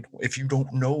ride if you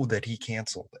don't know that he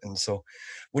canceled. And so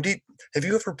have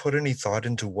you ever put any thought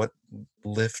into what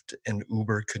Lyft and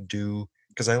Uber could do?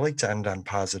 Because I like to end on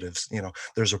positives. You know,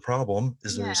 there's a problem.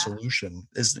 Is there a solution?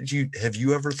 Have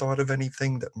you ever thought of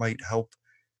anything that might help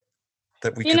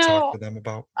that we could talk to them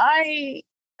about?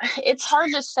 It's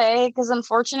hard to say because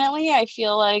unfortunately I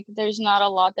feel like there's not a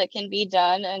lot that can be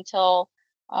done until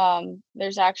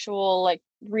there's actual like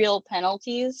real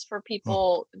penalties for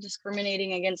people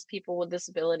discriminating against people with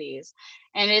disabilities.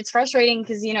 And it's frustrating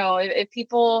because, you know, if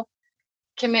people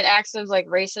commit acts of like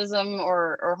racism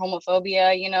or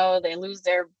homophobia, you know, they lose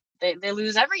they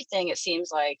lose everything, it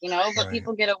seems like, you know, but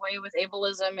people get away with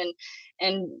ableism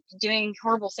and doing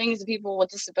horrible things to people with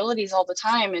disabilities all the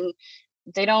time. And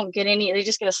they don't get they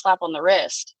just get a slap on the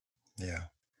wrist. Yeah.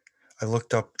 I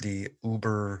looked up the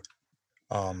Uber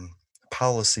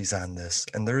policies on this,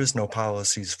 and there is no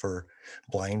policies for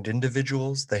blind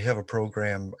individuals. They have a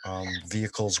program,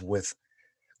 vehicles with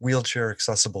wheelchair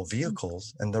accessible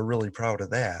vehicles, and they're really proud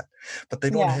of that. But they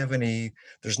don't Yeah. have any,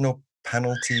 there's no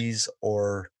penalties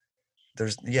or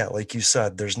like you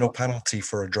said, there's no penalty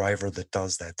for a driver that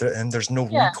does that. And there's no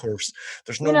Yeah. recourse.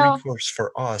 There's You no know, recourse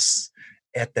for us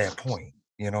at that point.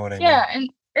 You know what I yeah, mean?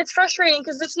 and it's frustrating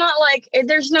because it's not like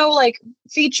there's no like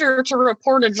feature to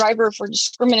report a driver for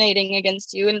discriminating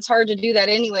against you, and it's hard to do that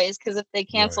anyways because if they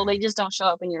cancel, they just don't show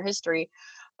up in your history.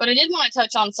 But I did want to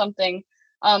touch on something.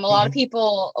 A lot of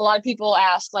people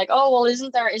ask like, oh well,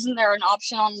 isn't there an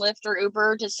option on Lyft or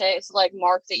Uber to say it's like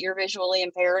mark that you're visually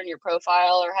impaired in your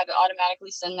profile or have it automatically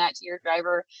send that to your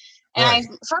driver? And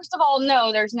first of all,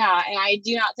 no, there's not. And I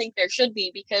do not think there should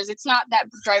be because it's not that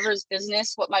driver's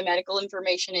business what my medical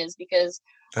information is because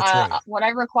what I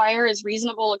require is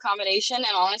reasonable accommodation.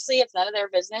 And honestly, it's none of their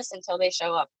business until they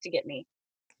show up to get me.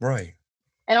 Right.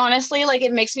 And honestly, like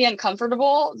it makes me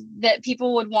uncomfortable that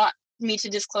people would want me to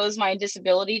disclose my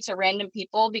disability to random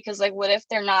people because like what if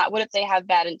they have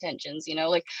bad intentions, you know?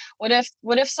 Like what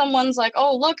if someone's like,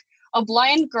 oh look, a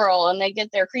blind girl, and they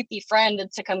get their creepy friend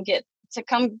to come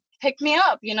pick me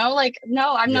up, you know? Like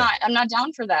no, I'm not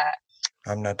down for that.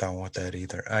 I'm not down with that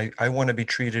either. I want to be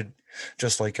treated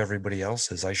just like everybody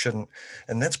else is. I shouldn't,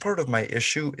 and that's part of my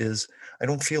issue is I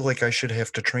don't feel like I should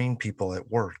have to train people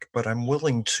at work, but I'm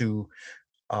willing to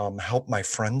help my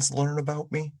friends learn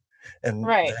about me. And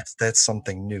that's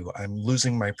something new. I'm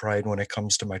losing my pride when it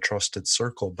comes to my trusted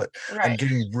circle, but I'm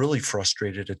getting really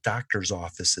frustrated at doctors'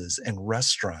 offices and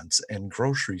restaurants and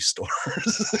grocery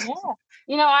stores. Yeah.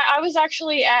 You know, I was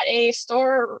actually at a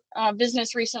store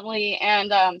business recently,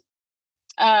 and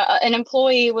an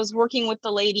employee was working with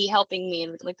the lady helping me,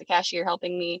 like the cashier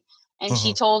helping me. And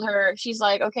she told her, she's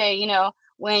like, okay, you know,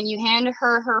 when you hand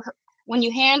her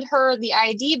the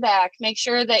ID back, make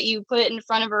sure that you put it in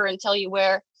front of her and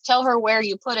tell her where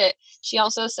you put it. She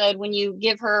also said, when you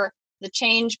give her the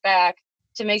change back,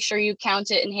 to make sure you count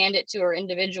it and hand it to her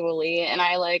individually. And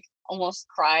I like almost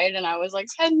cried, and I was like,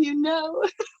 and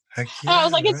I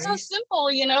was like, it's so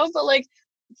simple, you know, but like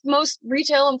most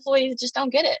retail employees just don't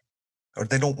get it. Or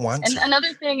they don't want to. And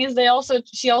another thing is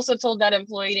she also told that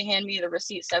employee to hand me the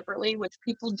receipt separately, which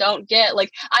people don't get.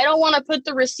 Like, I don't want to put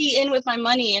the receipt in with my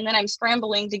money and then I'm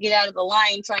scrambling to get out of the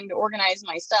line trying to organize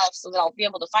my stuff so that I'll be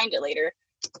able to find it later.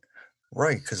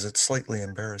 Right, because it's slightly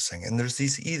embarrassing. And there's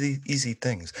these easy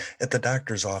things. At the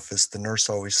doctor's office, the nurse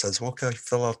always says, well, can I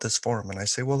fill out this form? And I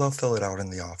say, well, they'll fill it out in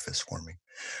the office for me.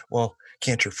 Well,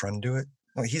 can't your friend do it?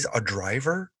 No, he's a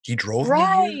driver. He drove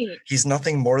me here. He's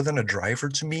nothing more than a driver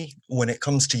to me. When it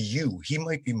comes to you, he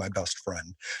might be my best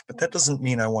friend. But that doesn't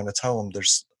mean I want to tell him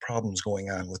there's problems going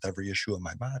on with every issue of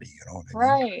my body. You know what I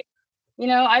mean? Right. You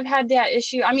know, I've had that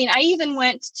issue. I mean, I even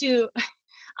went to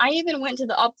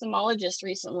the ophthalmologist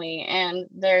recently, and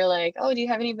they're like, oh, do you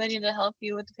have anybody to help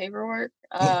you with the paperwork?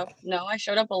 No, I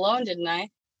showed up alone, didn't I?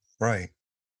 Right.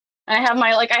 I have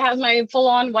my full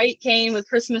on white cane with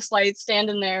Christmas lights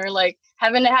standing there, like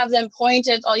having to have them point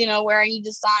at, you know, where I need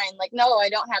to sign. Like, no, I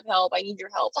don't have help. I need your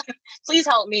help. Please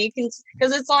help me. Because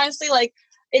it's honestly like,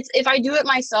 if I do it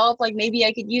myself, like maybe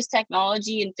I could use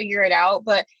technology and figure it out,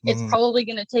 but it's probably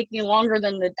going to take me longer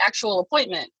than the actual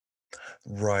appointment.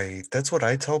 Right. That's what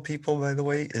I tell people, by the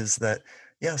way, is that,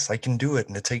 yes, I can do it.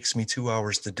 And it takes me 2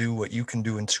 hours to do what you can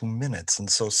do in 2 minutes. And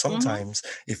so sometimes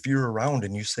if you're around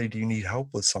and you say, do you need help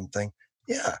with something?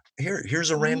 Yeah, here's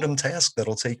a random task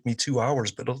that'll take me 2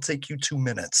 hours, but it'll take you 2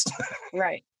 minutes.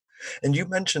 Right. And you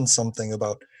mentioned something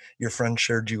about your friend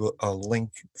shared you a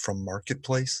link from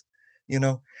Marketplace, you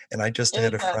know, and I just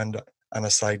had a friend on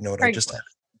a side note.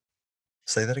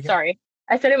 Say that again. Sorry.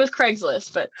 I said it was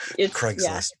Craigslist, but it's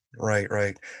Craigslist. Yeah.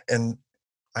 Right. And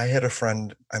I had a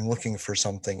friend, I'm looking for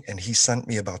something, and he sent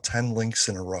me about 10 links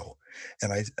in a row.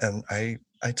 And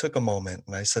I took a moment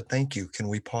and I said, thank you. Can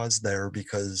we pause there?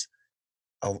 Because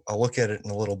I'll look at it in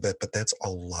a little bit, but that's a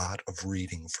lot of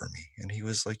reading for me. And he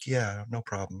was like, yeah, no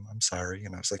problem. I'm sorry.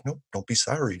 And I was like, nope, don't be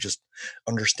sorry. Just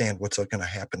understand what's going to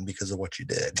happen because of what you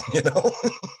did, you know?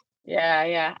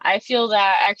 Yeah. I feel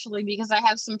that actually because I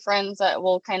have some friends that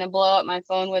will kind of blow up my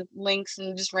phone with links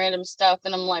and just random stuff.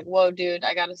 And I'm like, whoa, dude,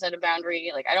 I got to set a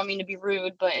boundary. Like, I don't mean to be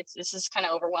rude, but this is kind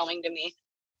of overwhelming to me.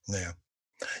 Yeah.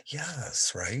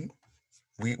 Yes. Right.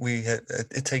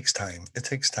 It takes time. It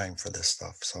takes time for this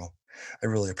stuff. So I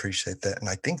really appreciate that. And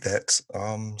I think that's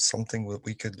something that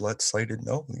we could let sighted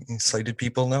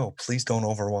people know. Please don't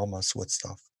overwhelm us with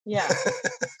stuff. Yeah.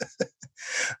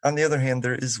 On the other hand,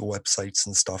 there is websites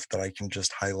and stuff that I can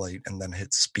just highlight and then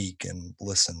hit speak and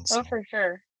listen. Oh, So for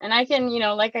sure. And I can,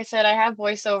 like I said, I have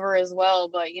voiceover as well,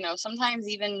 but sometimes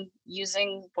even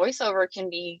using voiceover can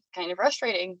be kind of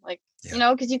frustrating. Like,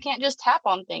 yeah. because you can't just tap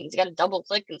on things. You got to double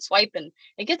click and swipe, and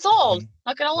it gets old. Mhm.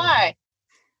 Not gonna lie.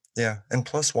 Yeah, and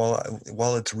plus,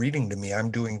 while it's reading to me, I'm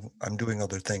doing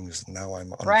other things. Now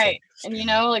I'm Right. unfocused.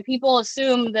 And like people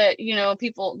assume that,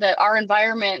 people that our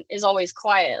environment is always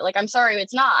quiet. Like, I'm sorry,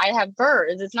 it's not. I have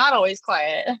birds. It's not always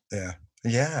quiet. Yeah,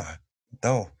 yeah,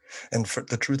 no. And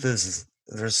the truth is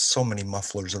there's so many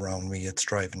mufflers around me. It's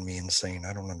driving me insane.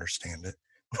 I don't understand it.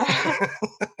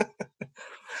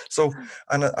 So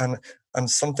on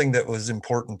something that was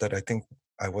important that I think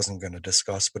I wasn't going to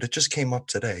discuss, but it just came up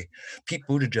today. Pete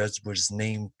Buttigieg was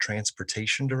named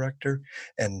transportation director,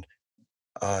 and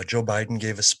Joe Biden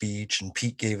gave a speech, and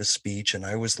Pete gave a speech, and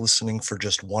I was listening for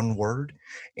just one word,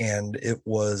 and it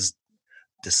was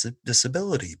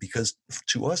disability, because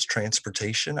to us,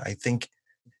 transportation, I think,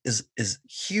 is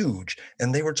huge.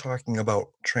 And they were talking about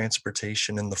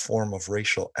transportation in the form of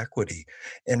racial equity,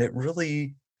 and it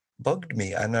really bugged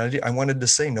me. And I wanted to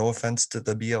say, no offense to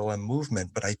the BLM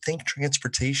movement, but I think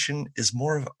transportation is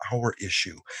more of our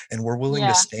issue, and we're willing to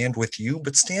Yeah. stand with you,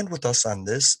 but stand with us on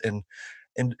this. And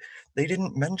they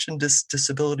didn't mention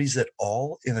disabilities at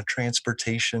all in a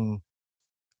transportation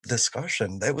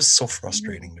discussion. That was so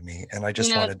frustrating to me, and I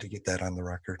just wanted to get that on the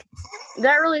record.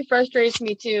 That really frustrates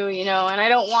me too, and I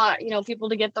don't want, people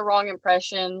to get the wrong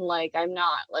impression, like I'm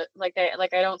not like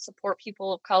I don't support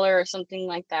people of color or something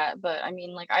like that. But I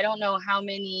mean, like, I don't know how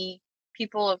many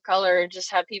people of color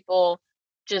just have people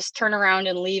just turn around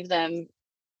and leave them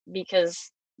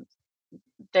because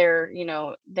they're,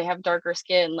 they have darker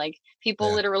skin. Like,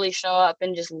 people literally show up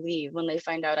and just leave when they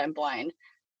find out I'm blind.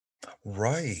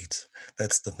 Right.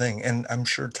 That's the thing. And I'm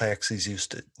sure taxis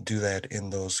used to do that in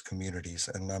those communities,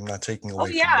 and I'm not taking away Oh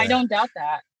yeah, from I that. don't doubt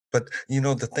that. But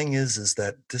the thing is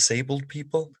that disabled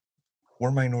people,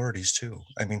 we're minorities too.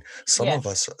 I mean, some of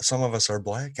us are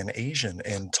Black and Asian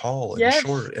and tall and Yes.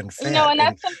 short and fat. And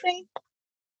that's something.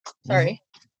 Sorry.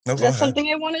 No, go That's ahead.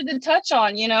 something I wanted to touch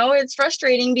on. It's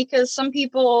frustrating because some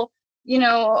people,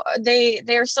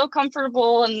 they're so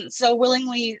comfortable and so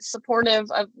willingly supportive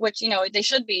of, which, they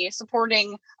should be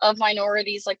supporting of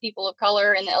minorities, like people of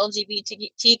color and the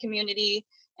LGBT community,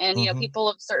 and, people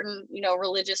of certain,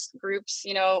 religious groups,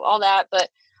 all that.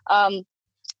 But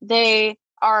they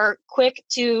are quick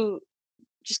to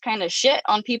just kind of shit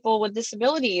on people with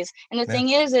disabilities. And the thing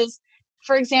is,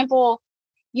 for example,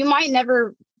 you might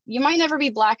never be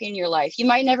Black in your life. You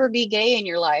might never be gay in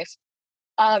your life.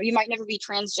 You might never be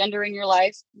transgender in your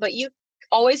life, but you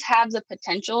always have the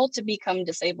potential to become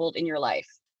disabled in your life.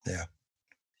 Yeah.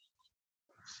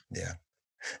 Yeah.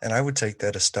 And I would take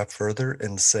that a step further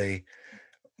and say,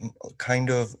 kind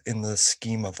of in the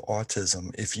scheme of autism,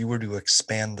 if you were to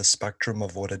expand the spectrum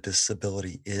of what a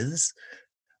disability is,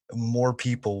 more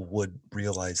people would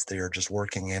realize they are just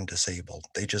working and disabled.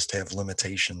 They just have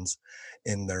limitations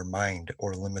in their mind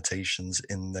or limitations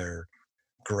in their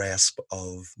grasp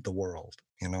of the world.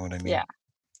 You know what I mean? Yeah.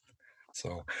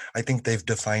 So I think they've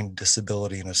defined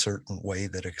disability in a certain way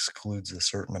that excludes a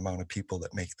certain amount of people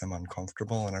that make them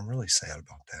uncomfortable. And I'm really sad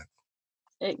about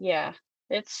that.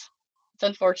 It's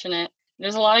unfortunate.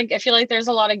 There's I feel like there's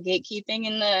a lot of gatekeeping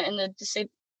in the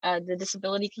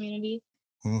disability community.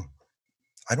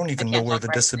 I don't even know where the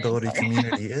disability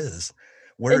community is.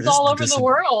 It's all over the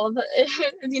world.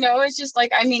 It's just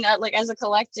like, I mean, like, as a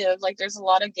collective, like, there's a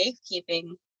lot of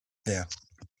gatekeeping. Yeah.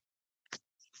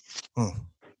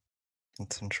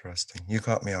 That's interesting. You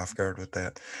caught me off guard with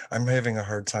that. I'm having a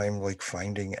hard time, like,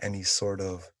 finding any sort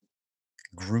of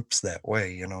groups that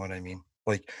way. You know what I mean?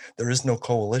 Like, there is no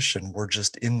coalition. We're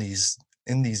just in these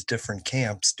different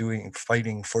camps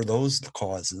fighting for those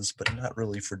causes, but not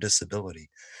really for disability.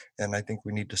 And I think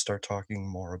we need to start talking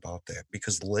more about that,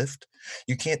 because Lyft,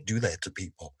 you can't do that to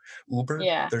people. Uber,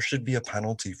 there should be a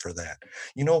penalty for that.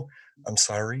 I'm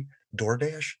sorry,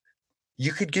 DoorDash,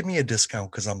 you could give me a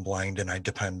discount because I'm blind and I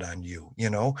depend on you.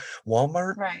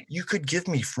 Walmart, you could give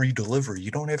me free delivery. You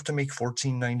don't have to make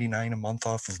 $14.99 a month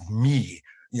off of me.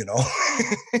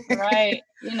 Right.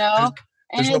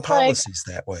 There's no policies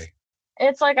that way.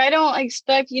 It's like, I don't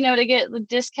expect, to get the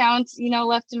discounts,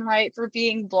 left and right for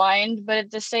being blind. But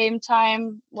at the same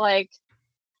time, like,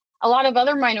 a lot of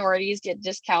other minorities get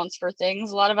discounts for things.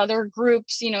 A lot of other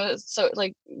groups, so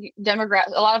like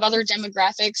a lot of other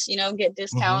demographics, get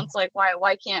discounts. Like,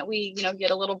 why can't we,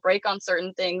 get a little break on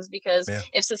certain things? Because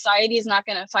if society is not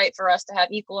going to fight for us to have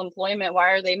equal employment, why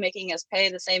are they making us pay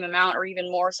the same amount or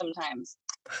even more sometimes?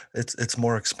 It's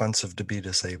more expensive to be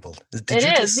disabled. Did It you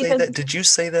is just say because that? Did you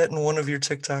say that in one of your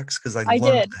TikToks? Because I I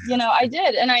love did, that. I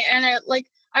did. And I like,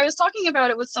 I was talking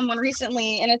about it with someone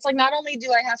recently, and it's like, not only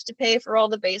do I have to pay for all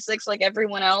the basics like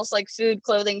everyone else, like food,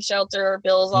 clothing, shelter,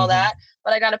 bills, all that,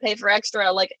 but I got to pay for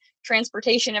extra, like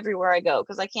transportation everywhere I go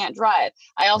because I can't drive.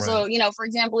 I also, Right. for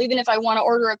example, even if I want to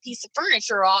order a piece of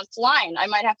furniture offline, I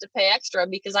might have to pay extra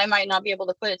because I might not be able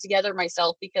to put it together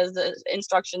myself because the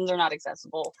instructions are not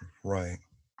accessible. Right.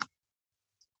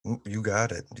 You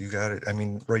got it. You got it. I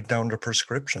mean, right down to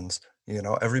prescriptions.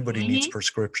 Everybody needs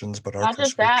prescriptions, but our Not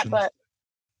just that, prescriptions, but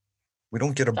we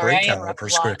don't get a sorry, I break on our interrupt a lot.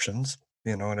 prescriptions.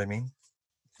 You know what I mean?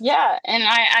 Yeah, and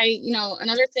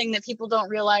another thing that people don't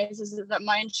realize is that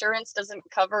my insurance doesn't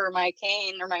cover my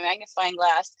cane or my magnifying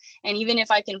glass. And even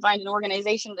if I can find an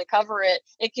organization to cover it,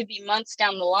 it could be months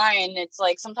down the line. It's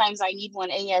like sometimes I need one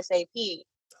ASAP.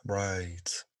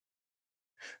 Right.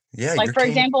 Yeah, Like your for cane.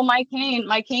 example, my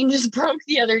cane just broke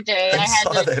the other day, and I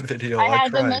saw that video. I I had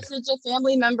to cried. message a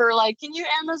family member like, "Can you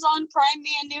Amazon Prime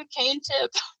me a new cane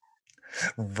tip?"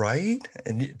 Right?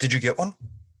 And did you get one?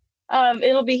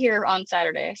 It'll be here on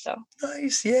Saturday, so.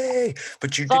 Nice, yay!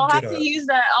 But you So did I'll get have to use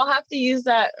that. I'll have to use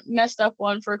that messed up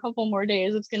one for a couple more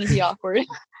days. It's going to be awkward. Are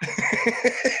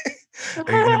you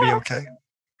gonna be okay?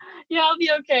 Yeah, I'll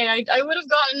be okay. I would have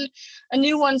gotten a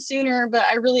new one sooner, but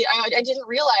I didn't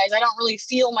realize I don't really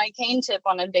feel my cane tip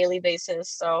on a daily basis.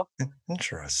 So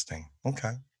Interesting.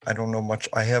 Okay. I don't know much.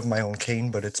 I have my own cane,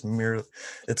 but it's more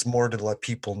to let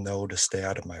people know to stay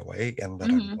out of my way and that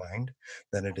I'm blind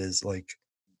than it is like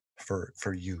for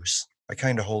use. I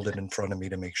kind of hold it in front of me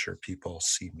to make sure people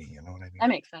see me. You know what I mean? that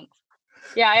makes sense.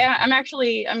 Yeah, I'm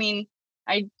actually. I mean,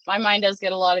 my mind does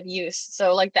get a lot of use.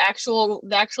 So like the actual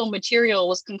material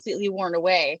was completely worn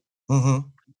away,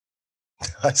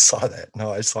 I saw that.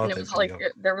 No, I saw and it that was like video.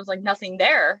 there was like nothing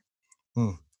there.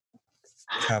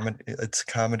 Comedy. It's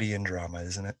comedy and drama,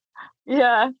 isn't it?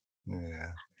 Yeah.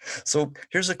 Yeah. So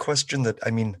here's a question that,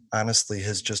 I mean, honestly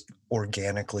has just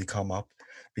organically come up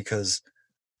because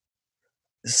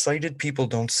sighted people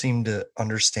don't seem to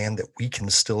understand that we can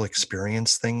still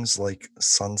experience things like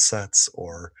sunsets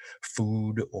or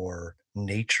food or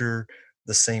nature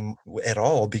the same at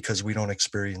all because we don't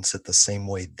experience it the same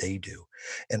way they do.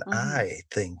 And I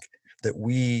think that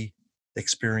we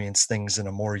experience things in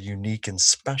a more unique and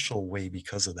special way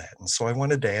because of that. And so I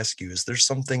wanted to ask you, is there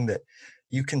something that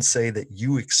you can say that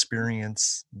you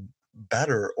experience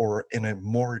better or in a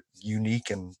more unique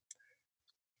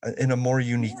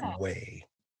way?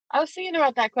 I was thinking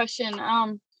about that question.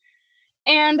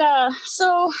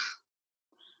 So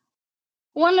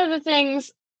one of the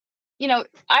things,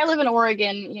 I live in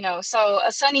Oregon, so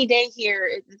a sunny day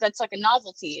here, that's like a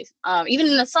novelty. Even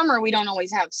in the summer, we don't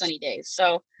always have sunny days.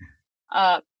 So,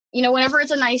 whenever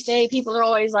it's a nice day, people are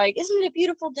always like, "Isn't it a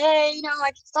beautiful day?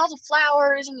 Like it's all the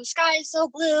flowers and the sky is so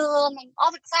blue and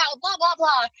all the clouds, blah, blah,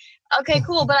 blah." Okay,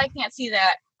 cool. But I can't see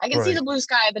that. I can see the blue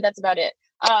sky, but that's about it.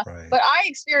 But I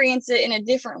experience it in a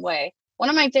different way. One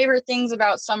of my favorite things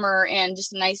about summer and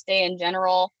just a nice day in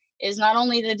general is not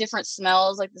only the different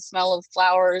smells, like the smell of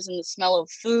flowers and the smell of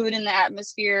food in the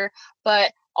atmosphere,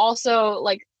 but also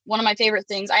like one of my favorite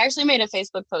things. I actually made a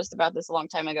Facebook post about this a long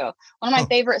time ago. One of my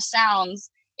favorite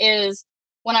sounds is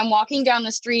when I'm walking down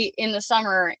the street in the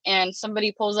summer and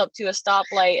somebody pulls up to a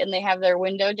stoplight and they have their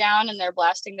window down and they're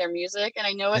blasting their music. And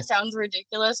I know it sounds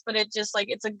ridiculous, but it just like,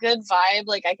 it's a good vibe.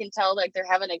 Like I can tell like they're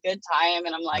having a good time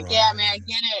and I'm like, yeah, man,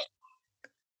 get it.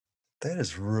 That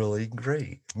is really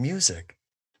great. Music.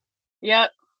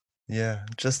 Yep. Yeah,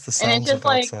 just the And sounds of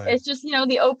outside. it's just,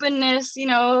 the openness,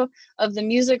 of the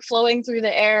music flowing through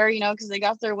the air, because they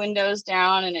got their windows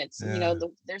down and it's,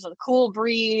 there's a cool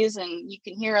breeze and you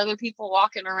can hear other people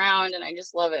walking around and I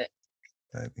just love it.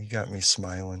 You got me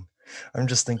smiling. I'm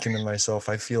just thinking to myself,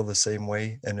 I feel the same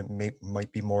way and it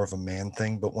might be more of a man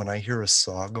thing, but when I hear a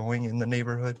saw going in the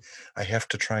neighborhood, I have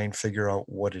to try and figure out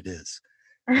what it is.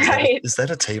 Is that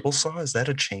a table saw? Is that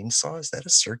a chainsaw? Is that a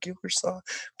circular saw? What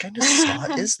kind of saw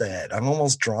is that? I'm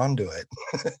almost drawn to it.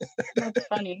 That's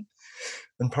funny.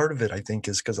 And part of it, I think,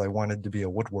 is because I wanted to be a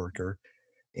woodworker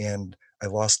and I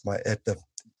lost at the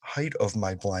height of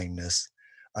my blindness,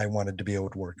 I wanted to be a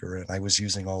woodworker and I was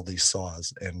using all these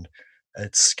saws and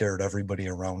it scared everybody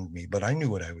around me, but I knew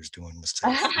what I was doing was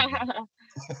safe.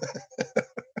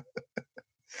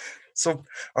 So,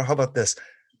 how about this?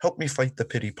 Help me fight the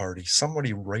pity party.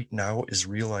 Somebody right now is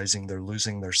realizing they're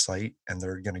losing their sight and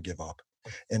they're going to give up.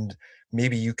 And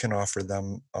maybe you can offer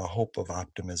them a hope of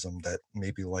optimism that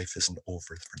maybe life isn't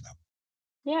over for them.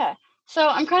 Yeah. So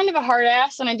I'm kind of a hard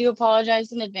ass and I do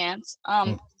apologize in advance.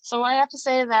 So what I have to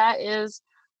say to that is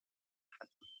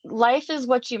life is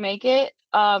what you make it.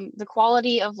 The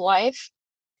quality of life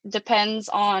depends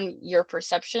on your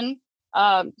perception.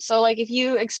 So like if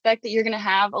you expect that you're going to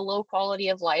have a low quality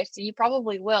of life, so you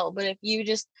probably will. But if you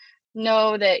just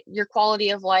know that your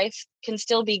quality of life can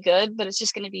still be good, but it's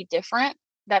just going to be different,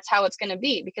 that's how it's going to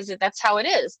be, because that's how it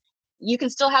is. You can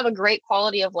still have a great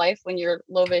quality of life when you're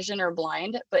low vision or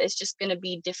blind, but it's just going to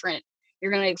be different.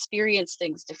 You're going to experience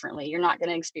things differently. You're not going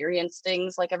to experience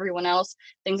things like everyone else.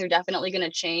 Things are definitely going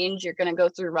to change. You're going to go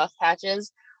through rough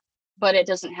patches, but it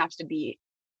doesn't have to be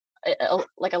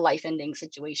like a life-ending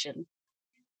situation.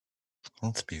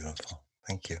 That's beautiful.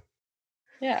 Thank you.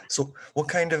 Yeah. So what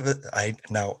kind of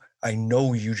I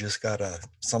know you just got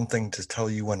something to tell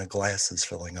you when a glass is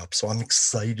filling up. So I'm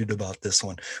excited about this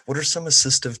one. What are some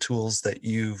assistive tools that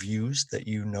you've used that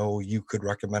you know you could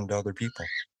recommend to other people?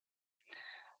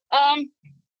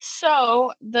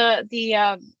 So the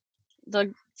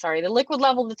liquid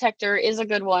level detector is a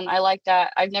good one. I like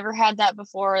that. I've never had that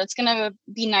before. It's gonna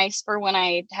be nice for when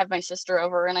I have my sister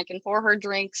over and I can pour her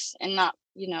drinks and not,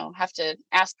 have to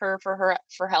ask her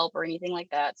for help or anything like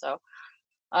that. So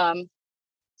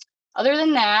other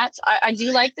than that, I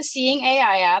do like the Seeing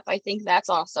AI app. I think that's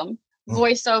awesome.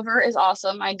 VoiceOver is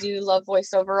awesome. I do love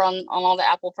VoiceOver on all the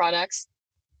Apple products.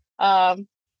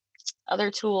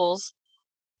 Other tools.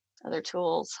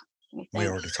 We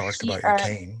already talked about your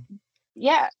cane.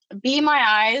 Yeah, Be My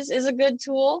Eyes is a good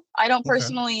tool. I don't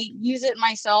personally use it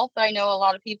myself, but I know a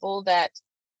lot of people that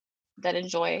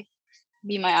enjoy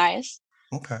Be My Eyes.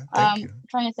 Okay, thank you. I'm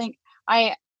trying to think.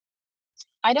 I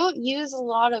don't use a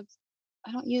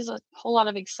whole lot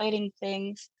of exciting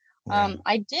things. Yeah.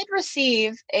 I did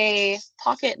receive a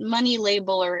pocket money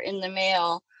labeler in the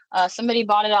mail. Somebody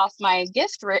bought it off my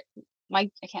I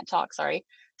can't talk, sorry.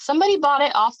 Somebody bought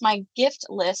it off my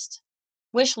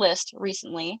wish list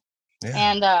recently. Yeah.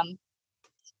 And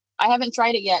I haven't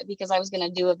tried it yet because I was going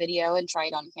to do a video and try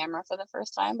it on camera for the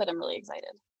first time, but I'm really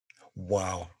excited.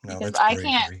 Wow. No, because that's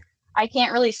bravery. I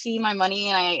can't really see my money,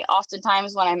 and I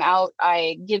oftentimes when I'm out,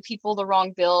 I give people the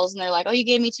wrong bills, and they're like, "Oh, you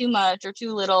gave me too much or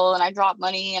too little," and I drop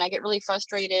money, and I get really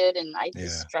frustrated, and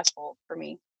it's stressful for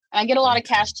me. And I get a lot of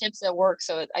cash tips at work,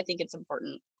 so I think it's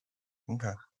important.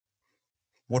 Okay.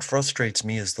 What frustrates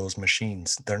me is those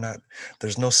machines.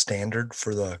 There's no standard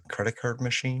for the credit card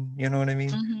machine. You know what I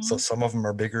mean? Mm-hmm. So some of them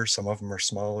are bigger, some of them are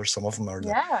smaller, some of them are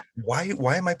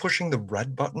why am I pushing the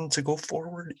red button to go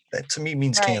forward? That to me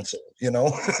means cancel,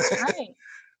 Right.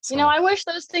 So. I wish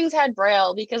those things had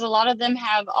Braille, because a lot of them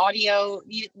have audio.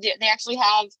 They actually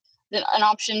have an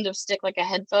option to stick like a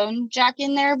headphone jack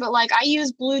in there, but like I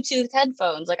use Bluetooth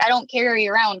headphones. Like I don't carry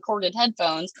around corded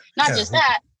headphones. Not just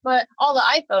that, but all the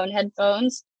iPhone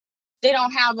headphones, they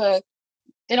don't have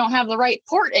the right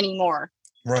port anymore.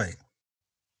 Right.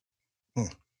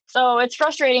 So it's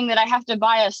frustrating that I have to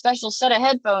buy a special set of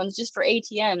headphones just for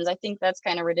ATMs. I think that's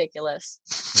kind of ridiculous.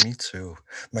 Me too.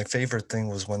 My favorite thing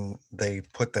was when they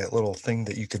put that little thing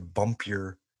that you could bump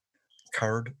your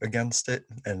card against it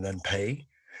and then pay,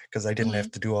 because I didn't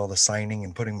have to do all the signing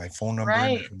and putting my phone number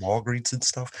in Walgreens and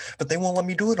stuff. But they won't let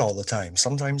me do it all the time.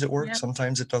 Sometimes it works,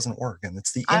 sometimes it doesn't work. And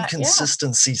it's the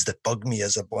inconsistencies that bug me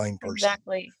as a blind person.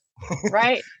 Exactly.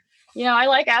 Right. I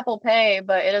like Apple Pay,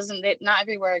 but not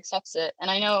everywhere accepts it.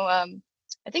 And I know,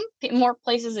 I think more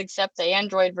places accept the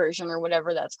Android version or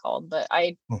whatever that's called, but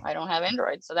I don't have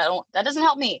Android, so that doesn't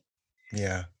help me.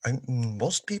 Yeah.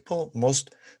 Most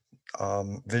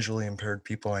visually impaired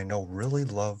people I know really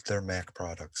love their Mac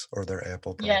products or their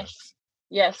Apple products.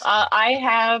 Yes. I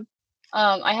have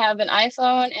an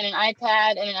iPhone and an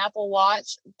iPad and an Apple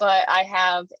Watch, but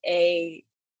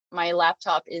my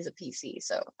laptop is a PC,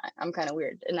 so I'm kind of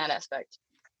weird in that aspect.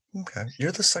 Okay.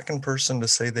 You're the second person to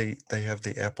say they have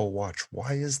the Apple Watch.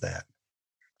 Why is that?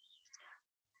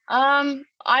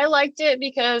 I liked it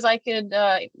because I could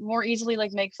more easily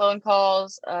make phone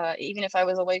calls, even if I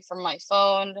was away from my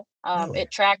phone. Really?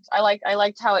 It tracked. I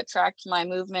liked how it tracked my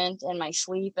movement and my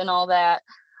sleep and all that.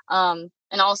 And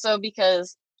also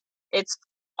because it's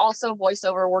also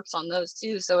VoiceOver works on those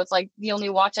too. So it's like the only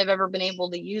watch I've ever been able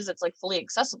to use that's fully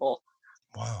accessible.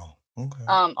 Wow. Okay.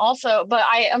 Also, but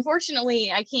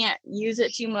unfortunately I can't use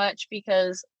it too much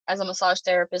because as a massage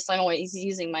therapist, I'm always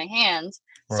using my hands.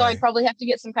 Right. So I'd probably have to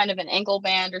get some kind of an ankle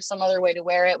band or some other way to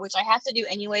wear it, which I have to do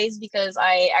anyways because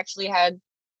I actually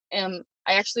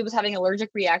was having allergic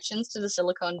reactions to the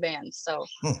silicone band. So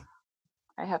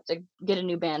I have to get a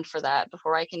new band for that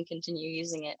before I can continue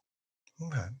using it.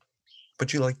 Okay.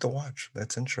 But you like the watch.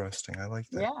 That's interesting. I like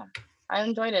that. Yeah, I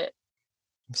enjoyed it.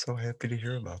 I'm so happy to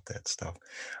hear about that stuff.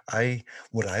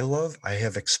 What I love, I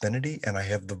have Xfinity and I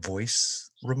have the voice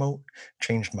remote.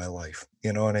 Changed my life.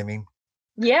 You know what I mean?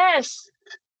 Yes.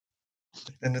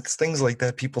 And it's things like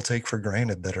that people take for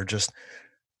granted that are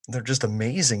they're just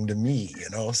amazing to me,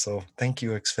 so thank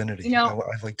you, Xfinity. You know,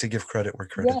 I like to give credit where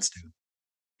credit's yes, due.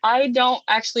 I don't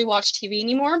actually watch TV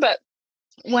anymore, but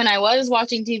when I was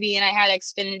watching TV and I had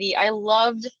Xfinity, I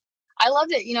loved it.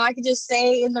 I could just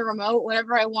say in the remote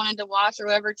whatever I wanted to watch or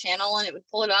whatever channel, and it would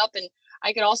pull it up. And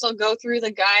I could also go through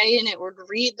the guide and it would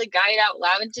read the guide out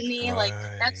loud to me. Like,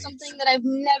 that's Right. something that I've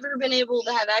never been able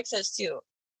to have access to.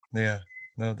 Yeah.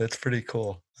 No, that's pretty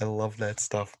cool. I love that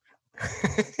stuff.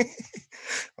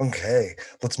 Okay,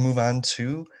 let's move on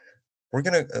to,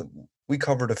 we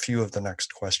covered a few of the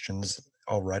next questions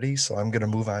already, so I'm going to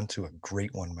move on to a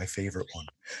great one, my favorite one.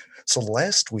 So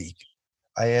last week,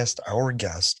 I asked our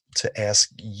guest to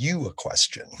ask you a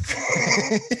question.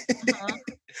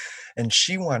 And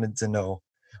she wanted to know,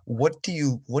 what do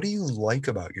you like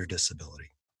about your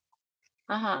disability?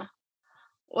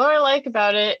 What I like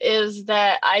about it is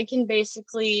that I can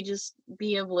basically just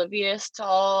be oblivious to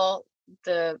all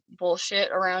the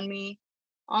bullshit around me.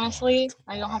 Honestly,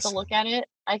 I don't have to look at it.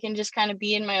 I can just kind of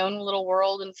be in my own little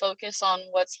world and focus on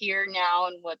what's here now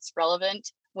and what's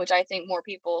relevant, which I think more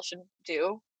people should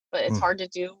do. But it's hard to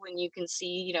do when you can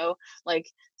see, like,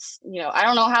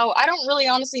 I don't really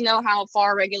honestly know how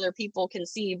far regular people can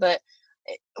see, but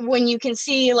when you can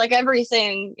see like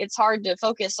everything, it's hard to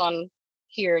focus on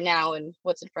here now and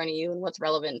what's in front of you and what's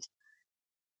relevant.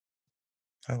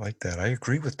 I like that. I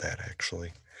agree with that,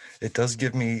 actually. It does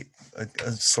give me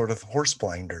a sort of horse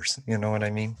blinders, you know what I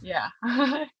mean? Yeah.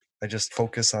 I just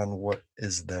focus on what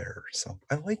is there. So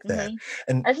I like that.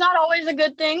 And it's not always a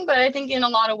good thing, but I think in a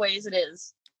lot of ways it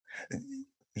is.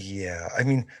 Yeah, I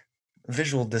mean,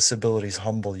 visual disabilities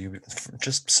humble you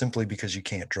just simply because you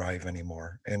can't drive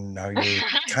anymore. And now you're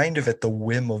kind of at the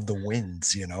whim of the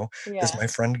winds, Yeah. Is my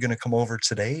friend going to come over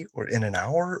today or in an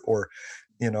hour? Or,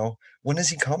 when is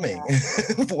he coming?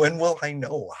 Yeah. When will I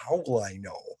know? How will I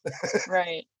know?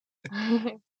 Right.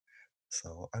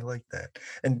 So I like that.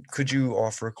 And could you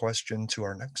offer a question to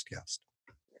our next guest?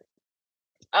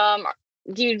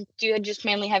 Do you just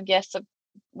mainly have guests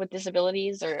with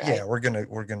disabilities, or? Yeah, we're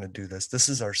gonna do this. This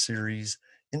is our series,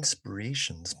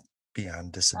 Inspirations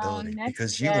Beyond Disability,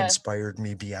 because you inspired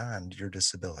me beyond your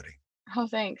disability. Oh,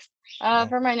 thanks.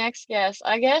 For my next guest,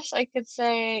 I guess I could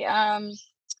say,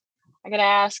 I gotta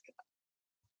ask,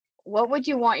 what would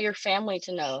you want your family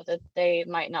to know that they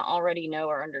might not already know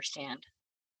or understand?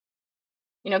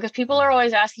 Because people are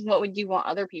always asking, what would you want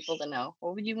other people to know?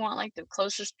 What would you want, like, the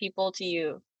closest people to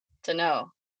you to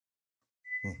know?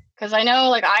 Because I know,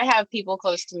 like, I have people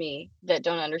close to me that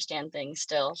don't understand things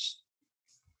still.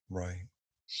 Right.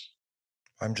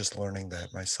 I'm just learning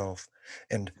that myself.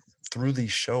 And through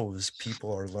these shows,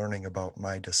 people are learning about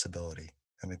my disability.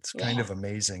 And it's kind of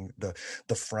amazing.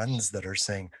 The friends that are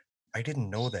saying, I didn't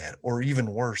know that. Or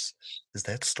even worse, is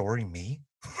that story me?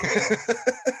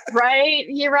 Right.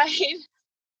 You're right.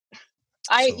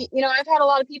 I've had a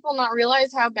lot of people not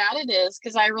realize how bad it is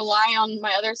because I rely on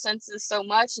my other senses so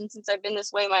much. And since I've been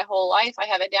this way my whole life, I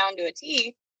have it down to a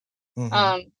T.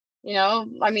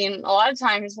 I mean, a lot of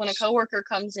times when a coworker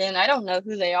comes in, I don't know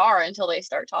who they are until they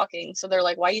start talking. So they're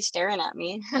like, why are you staring at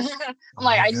me? I'm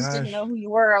like, I just didn't know who you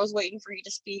were. I was waiting for you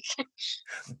to speak.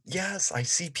 Yes, I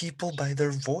see people by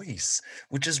their voice,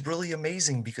 which is really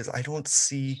amazing because I don't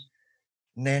see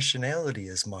nationality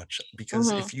as much.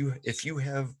 Because if you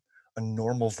have a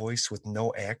normal voice with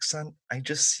no accent, I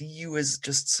just see you as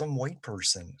just some white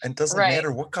person. And it doesn't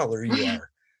matter what color you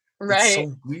are. It's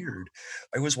so weird.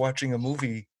 I was watching a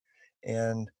movie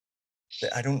and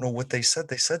I don't know what they said.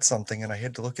 They said something and I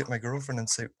had to look at my girlfriend and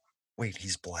say, wait,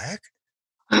 he's black?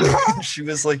 She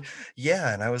was like,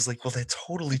 yeah. And I was like, well, that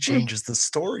totally changes the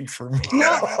story for me.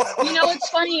 It's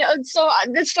funny. So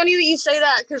it's funny that you say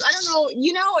that because I don't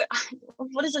know,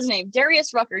 what is his name?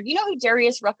 Darius Rucker. Do you know who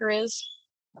Darius Rucker is?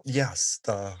 Yes.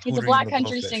 He's a black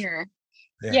country singer.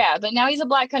 Yeah, but now he's a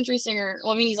black country singer.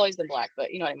 Well, I mean, he's always been black,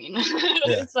 but you know what I mean?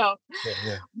 Yeah. So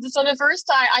the first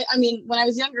time, I mean, when I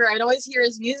was younger, I'd always hear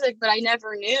his music, but I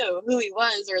never knew who he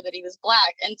was or that he was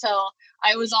black until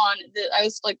I was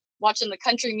like watching the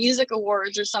Country Music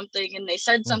Awards or something, and they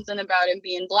said something about him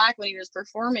being black when he was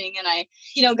performing, and I,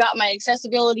 got my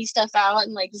accessibility stuff out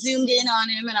and like zoomed in on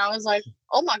him, and I was like,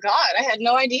 oh my God, I had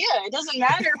no idea. It doesn't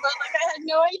matter, but like I had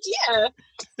no idea.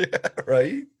 Yeah,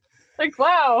 right? Like,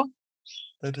 wow.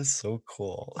 That is so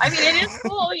cool. I mean, it is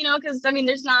cool, because I mean,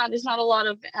 there's not a lot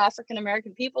of African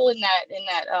American people in that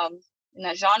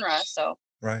genre. So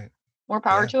more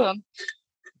power to them.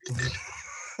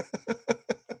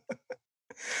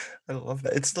 I love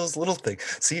that. It's those little things.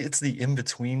 See, it's the in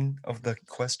between of the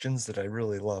questions that I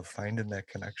really love, finding that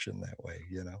connection that way.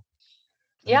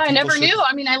 Yeah, I never knew.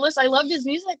 I mean, I loved his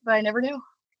music, but I never knew.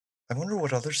 I wonder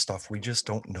what other stuff we just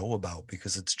don't know about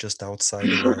because it's just outside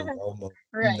of our realm of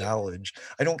knowledge.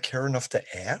 I don't care enough to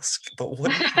ask, but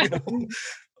what,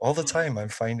 all the time I'm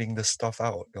finding this stuff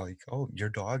out. Like, oh, your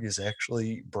dog is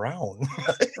actually brown.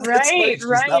 Right, He's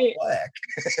not black.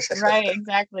 Right,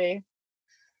 exactly.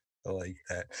 I like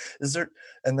that. Is there,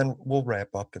 and then we'll wrap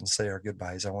up and say our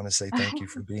goodbyes. I want to say thank you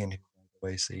for being here, by the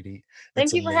way, Sadie.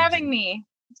 Thank you for having me.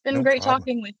 It's been great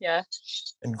talking with you.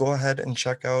 And go ahead and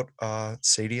check out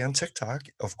Sadie on TikTok.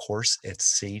 Of course, it's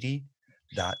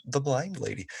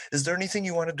Sadie.theblindlady. Is there anything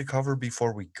you wanted to cover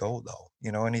before we go, though?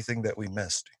 Anything that we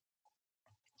missed?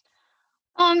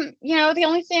 The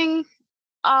only thing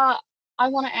I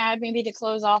want to add, maybe to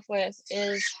close off with,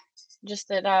 is just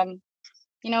that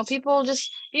people just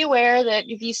be aware that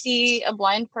if you see a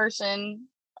blind person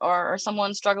or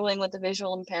someone struggling with a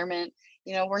visual impairment,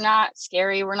 we're not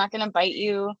scary. We're not going to bite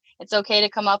you. It's okay to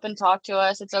come up and talk to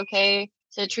us. It's okay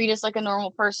to treat us like a normal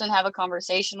person, have a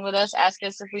conversation with us, ask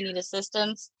us if we need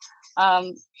assistance.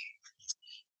 Don't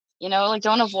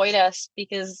avoid us,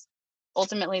 because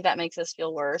ultimately that makes us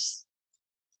feel worse.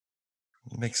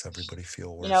 It makes everybody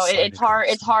feel worse. It's hard.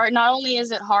 It's hard. Not only is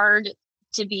it hard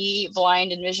to be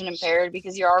blind and vision impaired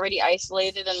because you're already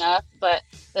isolated enough, but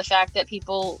the fact that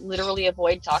people literally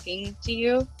avoid talking to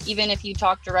you, even if you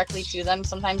talk directly to them,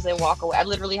 sometimes they walk away. I've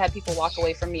literally had people walk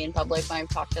away from me in public when I've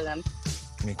talked to them.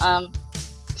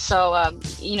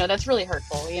 That's really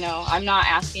hurtful. I'm not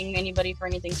asking anybody for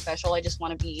anything special. I just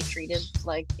want to be treated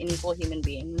like an equal human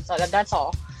being. So that's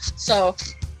all. So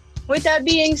with that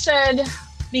being said,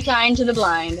 be kind to the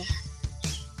blind.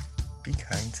 Be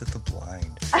kind to the blind.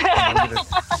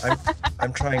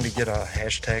 I'm trying to get a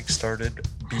hashtag started,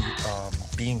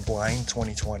 being blind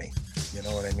 2020. You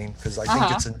know what I mean? Because I think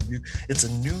it's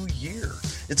a new year.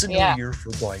 It's a new year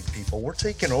for blind people. We're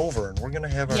taking over, and we're going to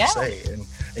have our say, and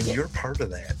you're part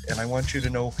of that. And I want you to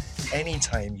know,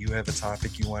 anytime you have a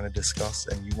topic you want to discuss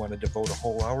and you want to devote a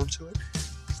whole hour to it,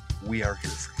 we are here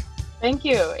for you. Thank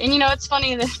you. And it's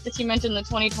funny that you mentioned the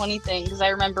 2020 thing, because I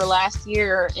remember last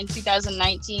year in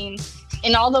 2019,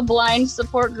 in all the blind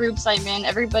support groups I'm in,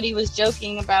 everybody was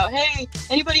joking about, hey,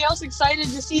 anybody else excited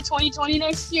to see 2020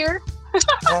 next year?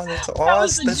 Oh, that's awesome. That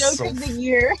was the joke of the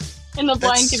year in the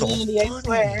blind community, I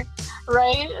swear.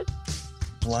 Right?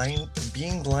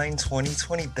 Being blind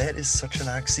 2020, that is such an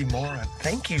oxymoron.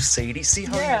 Thank you, Sadie. See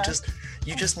how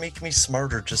you just make me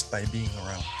smarter just by being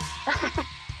around.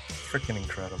 Freaking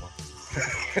incredible.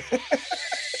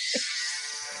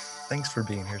 Thanks for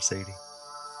being here, Sadie.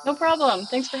 No problem.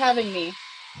 Thanks for having me.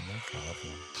 No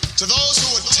problem. To those who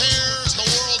would tear the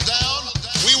world down,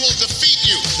 we will defeat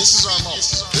you. This is our moment.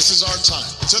 This is our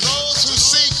time. To those who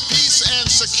seek peace and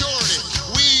security,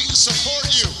 we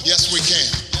support you. Yes, we can.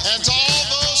 And to all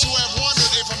those who have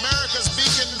wondered if America's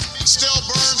beacon still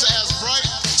burns as bright,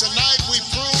 tonight we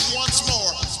prove once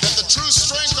more that the true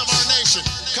strength of our nation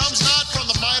comes not from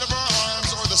the might of our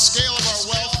arms or the scale of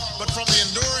our wealth, but from the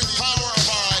enduring power of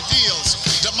our ideals,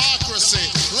 democracy,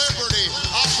 liberty,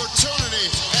 opportunity,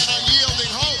 and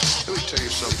unyielding hope. Let me tell you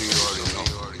something you already know.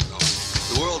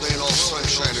 The world ain't all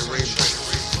sunshine and rainbow.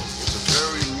 It's a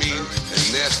very mean and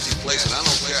nasty place, and I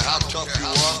don't care how tough you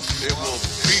are, it will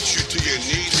beat you to your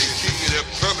knees and keep you there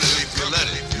permanently if you let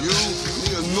it. You,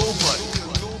 me, or nobody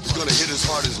is gonna hit as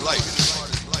hard as life.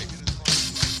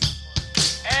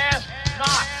 Ask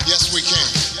not. Yes, we can.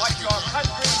 What your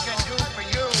country can do for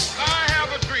you. I have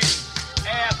a dream.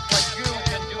 Ask what you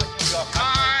can do for your country.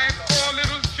 My poor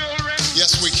little children.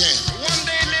 Yes, we can. One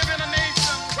day live in a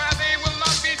nation where they will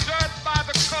not be judged by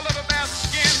the color of their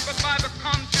skin, but by the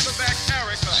content of their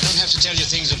character. I don't have to tell you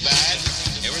things are bad.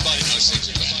 Everybody knows things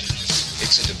are bad.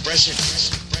 It's a depression.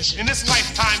 In this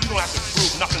lifetime, you don't have to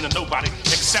prove nothing to nobody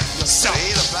except yourself. It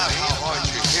ain't about how hard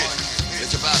you hit.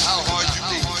 It's about how hard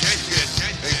you can get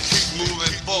and keep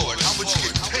moving forward. How much you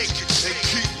can take and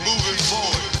keep moving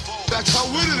forward. That's how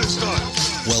winning is done.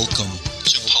 Welcome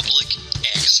to Public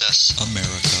Access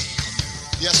America.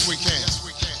 Yes, we can.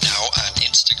 Now on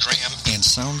Instagram and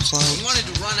SoundCloud. We wanted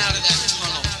to run out of that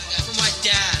tunnel for my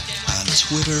dad. On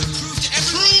Twitter.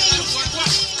 Prove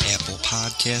Apple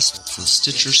Podcast, the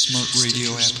Stitcher Smart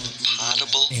Radio app,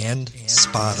 Audible, and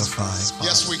Spotify.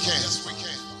 Yes, we can.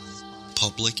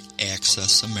 Public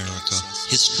Access America.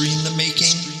 History in the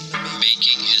making.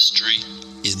 Making history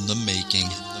in the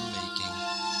making.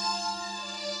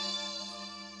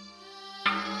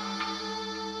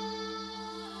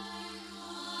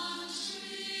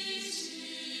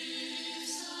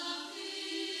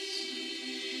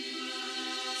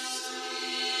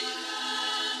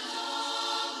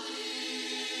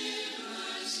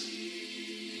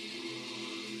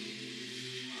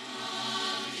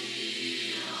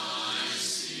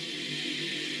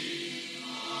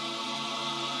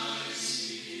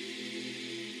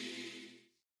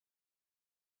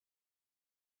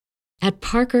 At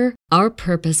Parker, our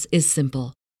purpose is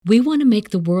simple. We want to make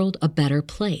the world a better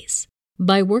place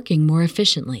by working more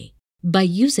efficiently, by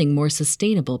using more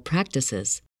sustainable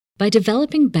practices, by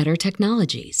developing better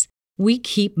technologies. We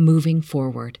keep moving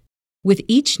forward. With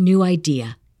each new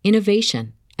idea,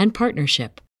 innovation, and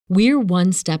partnership, we're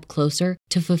one step closer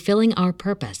to fulfilling our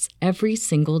purpose every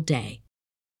single day.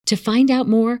 To find out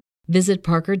more, visit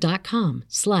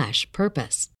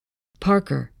parker.com/purpose.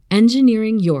 Parker,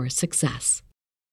 engineering your success.